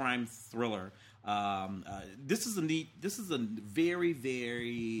crime thriller. This is a very,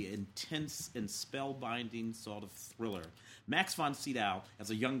 very intense and spellbinding sort of thriller. Max von Sydow, as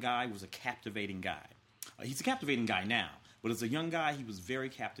a young guy, was a captivating guy. He's a captivating guy now. But as a young guy, he was very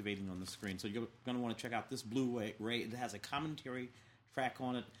captivating on the screen. So you're going to want to check out this Blu-ray. It has a commentary track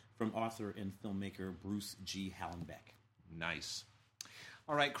on it from author and filmmaker Bruce G. Hallenbeck. Nice.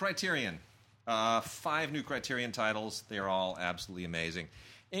 All right, Criterion. 5 new Criterion titles. They're all absolutely amazing.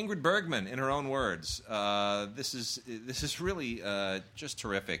 Ingrid Bergman, in her own words, this is really just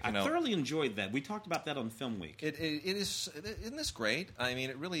terrific. I thoroughly enjoyed that. We talked about that on Film Week. It is, isn't this great? I mean,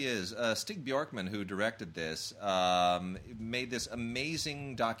 it really is. Stig Bjorkman, who directed this, made this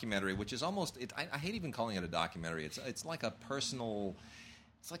amazing documentary, which is almost, I hate even calling it a documentary. It's like a personal,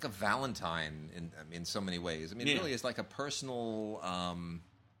 it's like a Valentine in so many ways. I mean, it really is like a personal...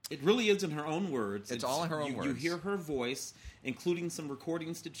 It really is in her own words. It's all in her own words. You hear her voice, including some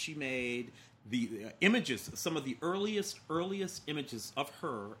recordings that she made, the images, some of the earliest images of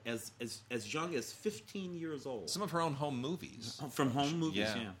her as young as 15 years old. Some of her own home movies. From home movies,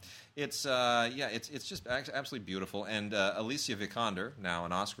 yeah. It's just absolutely beautiful. And Alicia Vikander, now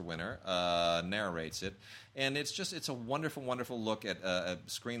an Oscar winner, narrates it. And it's a wonderful, wonderful look at a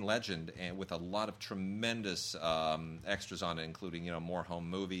screen legend, and with a lot of tremendous extras on it, including more home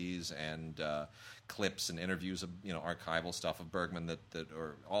movies and clips and interviews of archival stuff of Bergman that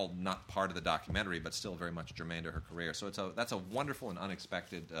are all not part of the documentary, but still very much germane to her career. So that's a wonderful and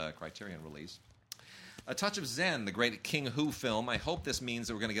unexpected Criterion release. A Touch of Zen, the great King Hu film. I hope this means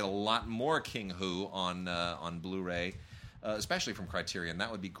that we're going to get a lot more King Hu on Blu-ray. Especially from Criterion. That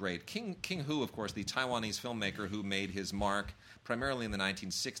would be great. King Hu, of course, the Taiwanese filmmaker who made his mark primarily in the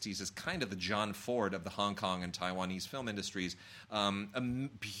 1960s, is kind of the John Ford of the Hong Kong and Taiwanese film industries.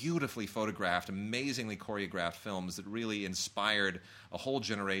 Beautifully photographed, amazingly choreographed films that really inspired a whole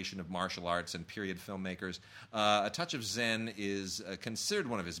generation of martial arts and period filmmakers. A Touch of Zen is considered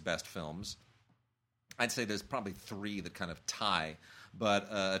one of his best films. I'd say there's probably 3 that kind of tie. But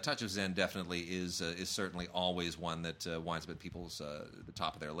A Touch of Zen definitely is certainly always one that winds up at people's the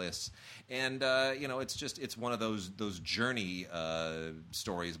top of their lists, and it's one of those journey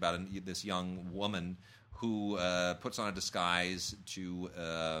stories about this young woman who puts on a disguise to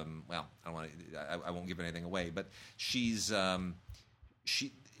I won't give anything away, but she's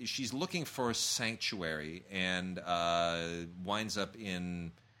looking for sanctuary and winds up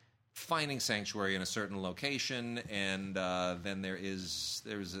in finding sanctuary in a certain location, and then there's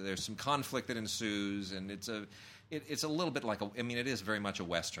some conflict that ensues, and it's a little bit like it is very much a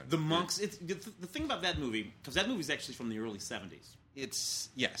Western. The monks. The thing about that movie, because that movie is actually from the early 70s.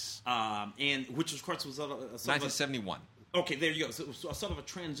 Yes, and which of course was 1971. Okay, there you go. So it was a sort of a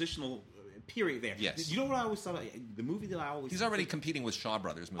transitional period there. Yes. You know what I always thought? The movie that I always he's already competing with Shaw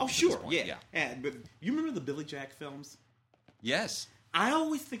Brothers movies. Oh sure, at this point. yeah. But you remember the Billy Jack films? Yes. I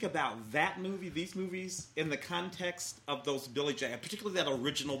always think about that movie, these movies, in the context of those Billy Jack, particularly that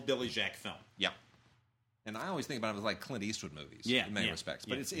original Billy Jack film. Yeah. And I always think about it as like Clint Eastwood movies, in many respects.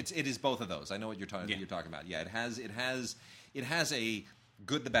 But it is both of those. I know what you're talking about. Yeah, it has a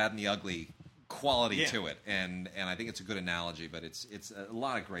good, the bad, and the ugly quality to it, and I think it's a good analogy. But it's a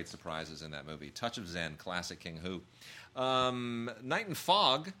lot of great surprises in that movie. Touch of Zen, classic King Hu. Night and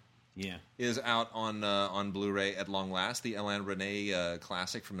Fog. Is out on Blu-ray at long last. The Alain Resnais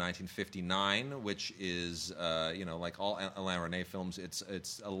classic from 1959, which is like all Alain Resnais films, it's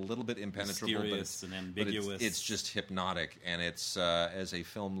a little bit impenetrable, mysterious and ambiguous. But it's just hypnotic, and it's as a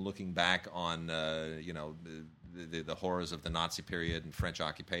film looking back on the horrors of the Nazi period and French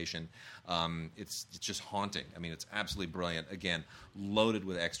occupation. It's just haunting. I mean, it's absolutely brilliant. Again, loaded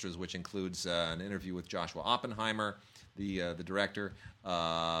with extras, which includes an interview with Joshua Oppenheimer, the director,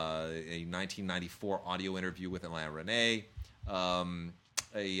 a 1994 audio interview with Alain Resnais, a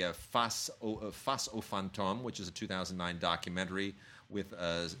Face au Fantôme, which is a 2009 documentary with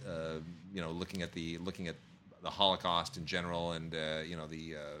looking at the Holocaust in general, and as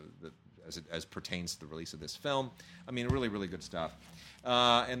pertains to the release of this film. I mean, really, really good stuff.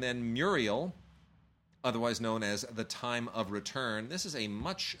 And then Muriel, otherwise known as The Time of Return. This is a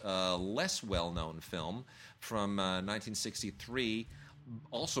much less well-known film from 1963,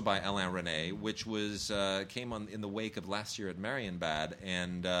 also by Alain Resnais, which came in the wake of Last Year at Marienbad,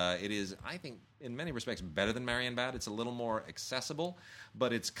 and it is, I think, in many respects, better than Marienbad. It's a little more accessible,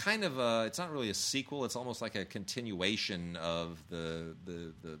 but it's kind of it's not really a sequel. It's almost like a continuation of the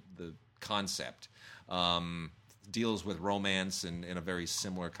concept. deals with romance in a very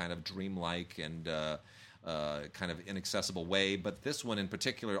similar kind of dreamlike and kind of inaccessible way. But this one in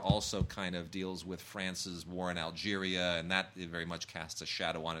particular also kind of deals with France's war in Algeria, and that very much casts a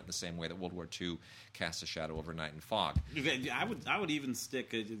shadow on it in the same way that World War II casts a shadow over Night and Fog. I would even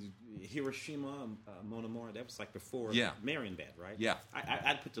stick Hiroshima, Mon Amour. That was like before Marienbad, right? Yeah.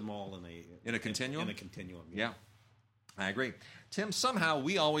 I'd put them all in a continuum. In a continuum. Yeah. I agree. Tim, somehow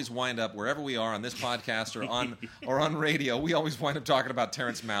we always wind up, wherever we are on this podcast or on radio, we always wind up talking about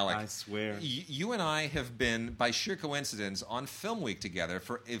Terrence Malick. I swear. You and I have been, by sheer coincidence, on Film Week together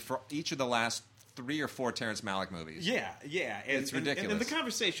for each of the last 3 or 4 Terrence Malick movies. Yeah. It's ridiculous. And the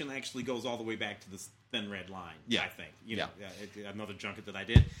conversation actually goes all the way back to this Thin Red Line, I think. Another junket that I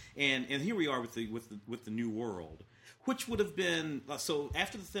did. And here we are with the New World. Which would have been so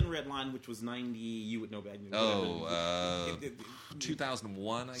after the Thin Red Line, which was 90. You would know better.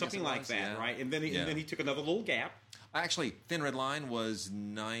 2001, I something guess like that, right? And then he took another little gap. Actually, Thin Red Line was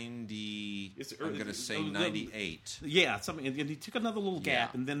 90. I'm going to say 98. Yeah, something. And he took another little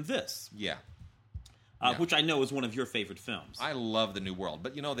gap, and then this. Yeah. Which I know is one of your favorite films. I love The New World,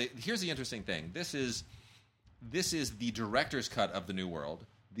 but here's the interesting thing. This is the director's cut of The New World,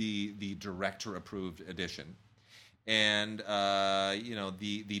 the director-approved edition. And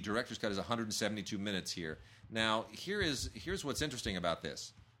the director's cut is 172 minutes here. Now, here's what's interesting about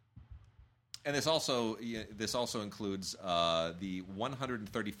this, and this also includes the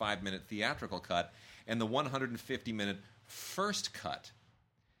 135-minute theatrical cut and the 150-minute first cut.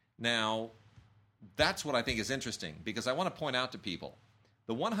 Now, that's what I think is interesting, because I want to point out to people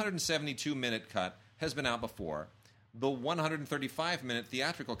the 172-minute cut has been out before. The 135-minute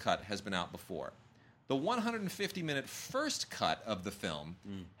theatrical cut has been out before. The 150-minute first cut of the film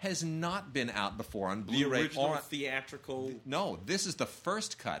has not been out before on Blu-ray. The original theatrical? No, this is the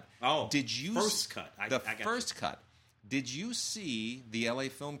first cut. Oh, first cut. First cut. Did you see the LA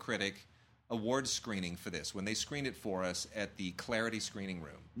Film Critic award screening for this when they screened it for us at the Clarity Screening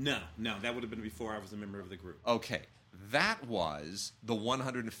Room? No, that would have been before I was a member of the group. Okay, that was the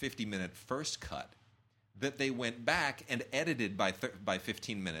 150-minute first cut that they went back and edited by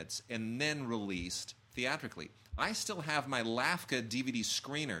 15 minutes and then released theatrically. I still have my LAFCA DVD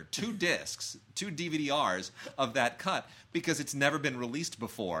screener, 2 discs, 2 DVD-Rs of that cut, because it's never been released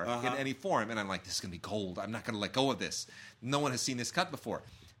before in any form. And I'm like, this is going to be gold. I'm not going to let go of this. No one has seen this cut before.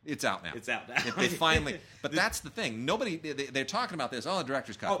 It's out now. They finally, but that's the thing. Nobody, they're talking about this. Oh, the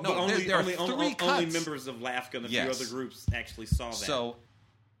director's cut. Oh, no, there are 3 cuts. Only members of LAFCA and a few other groups actually saw that.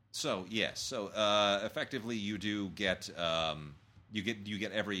 So effectively, you do get you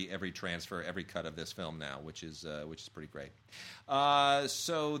get every transfer, every cut of this film now, which is pretty great.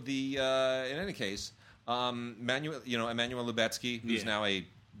 In any case, Emmanuel Lubezki, who's now a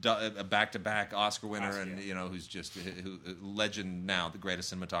back-to-back Oscar winner, and who's just who legend now, the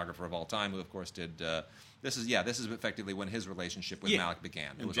greatest cinematographer of all time, who of course did. This is effectively when his relationship with Malick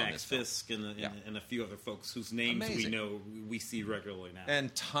began. It was Jack on this Fisk and a few other folks whose names we see regularly now.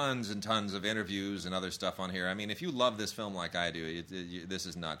 And tons of interviews and other stuff on here. I mean, if you love this film like I do, this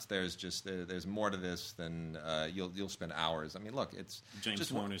is nuts. There's more to this than you'll spend hours. I mean, look, it's James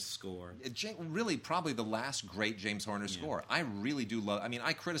Horner's score. Really, probably the last great James Horner score. I really do love. I mean,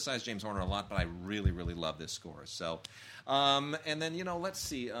 I criticize James Horner a lot, but I really, really love this score. So. And then let's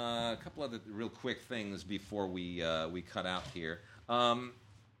see a couple other real quick things before we cut out here.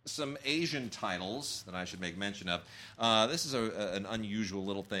 Some Asian titles that I should make mention of. This is an unusual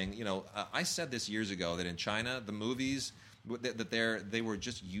little thing. I said this years ago that in China the movies that they were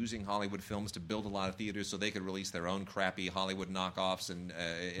just using Hollywood films to build a lot of theaters so they could release their own crappy Hollywood knockoffs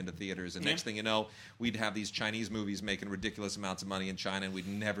into theaters. And next thing you know, we'd have these Chinese movies making ridiculous amounts of money in China, and we'd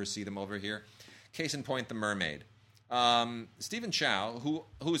never see them over here. Case in point, The Mermaid. Stephen Chow,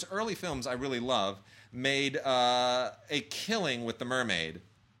 whose early films I really love, made a killing with The Mermaid.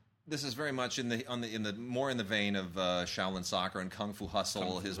 This is very much more in the vein of Shaolin Soccer and Kung Fu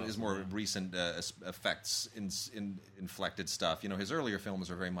Hustle. His more recent effects inflected stuff. His earlier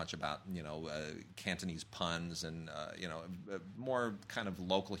films are very much about Cantonese puns and more kind of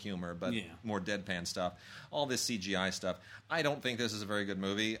local humor, but more deadpan stuff. All this CGI stuff. I don't think this is a very good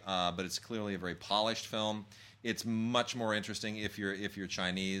movie, but it's clearly a very polished film. It's much more interesting if you're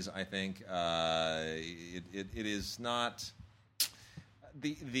Chinese. I think it is not.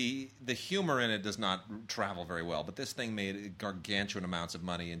 the humor in it does not travel very well, but this thing made gargantuan amounts of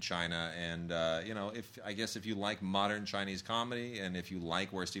money in China, and if you like modern Chinese comedy, and if you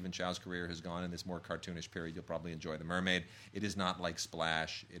like where Stephen Chow's career has gone in this more cartoonish period, you'll probably enjoy The Mermaid. It is not like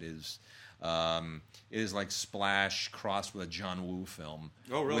Splash. It is like Splash crossed with a John Woo film.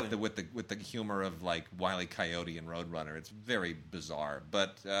 Oh, really? With the humor of like Wile E. Coyote and Roadrunner. It's very bizarre,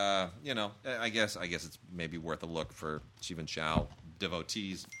 but I guess it's maybe worth a look for Stephen Chow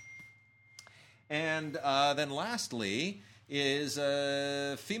devotees. And then lastly is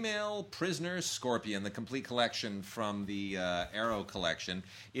Female Prisoner Scorpion, the complete collection from the Arrow collection.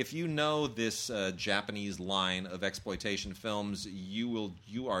 If you know this Japanese line of exploitation films, you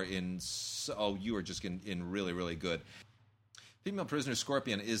are just in really, really good. Female Prisoner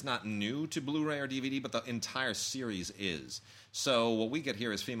Scorpion is not new to Blu-ray or DVD, but the entire series is. So what we get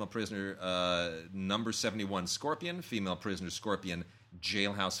here is Female Prisoner number 71 Scorpion, Female Prisoner Scorpion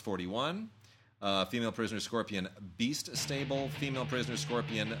Jailhouse 41, Female Prisoner Scorpion Beast Stable, Female Prisoner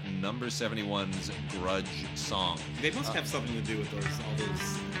Scorpion number 71's Grudge Song. They must have something to do with all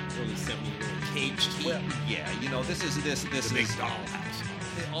those early 70s cage team. Well, yeah, this is the big dollhouse.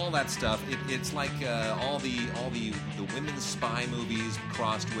 All that stuff. It's like all the women's spy movies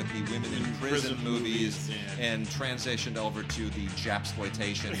crossed with the women in prison movies and transitioned over to the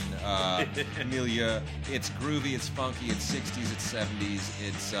Japsploitation milieu. It's groovy, it's funky, it's 60s, it's 70s.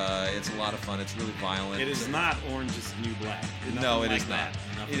 It's a lot of fun. It's really violent. It is not Orange Is the New Black. No, it is not.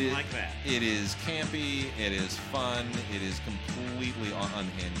 Nothing like that. It is campy. It is fun. It is completely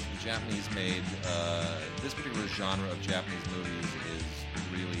unhinged. The Japanese made this particular genre of Japanese movies is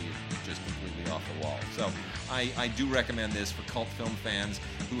really just completely off the wall. So I do recommend this for cult film fans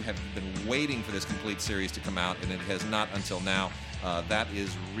who have been waiting for this complete series to come out, and it has not until now. That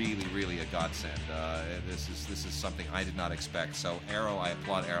is really, really a godsend. This is something I did not expect. So Arrow, I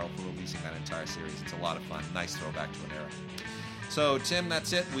applaud Arrow for releasing that entire series. It's a lot of fun. Nice throwback to an era. So, Tim,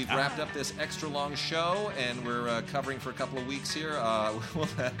 that's it. We've wrapped up this extra long show, and we're covering for a couple of weeks here. We'll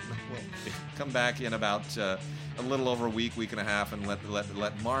come back in about a little over a week and a half, and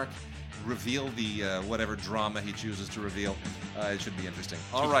let Mark reveal the whatever drama he chooses to reveal. It should be interesting.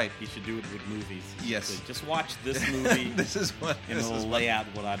 All right. He should do it with movies. Yes. So just watch this movie. It'll lay out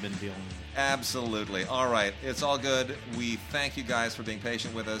what I've been dealing with. Absolutely. All right. It's all good. We thank you guys for being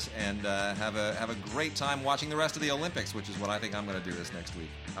patient with us, and have a great time watching the rest of the Olympics, which is what I think I'm going to do this next week.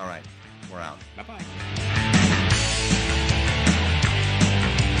 All right. We're out. Bye-bye.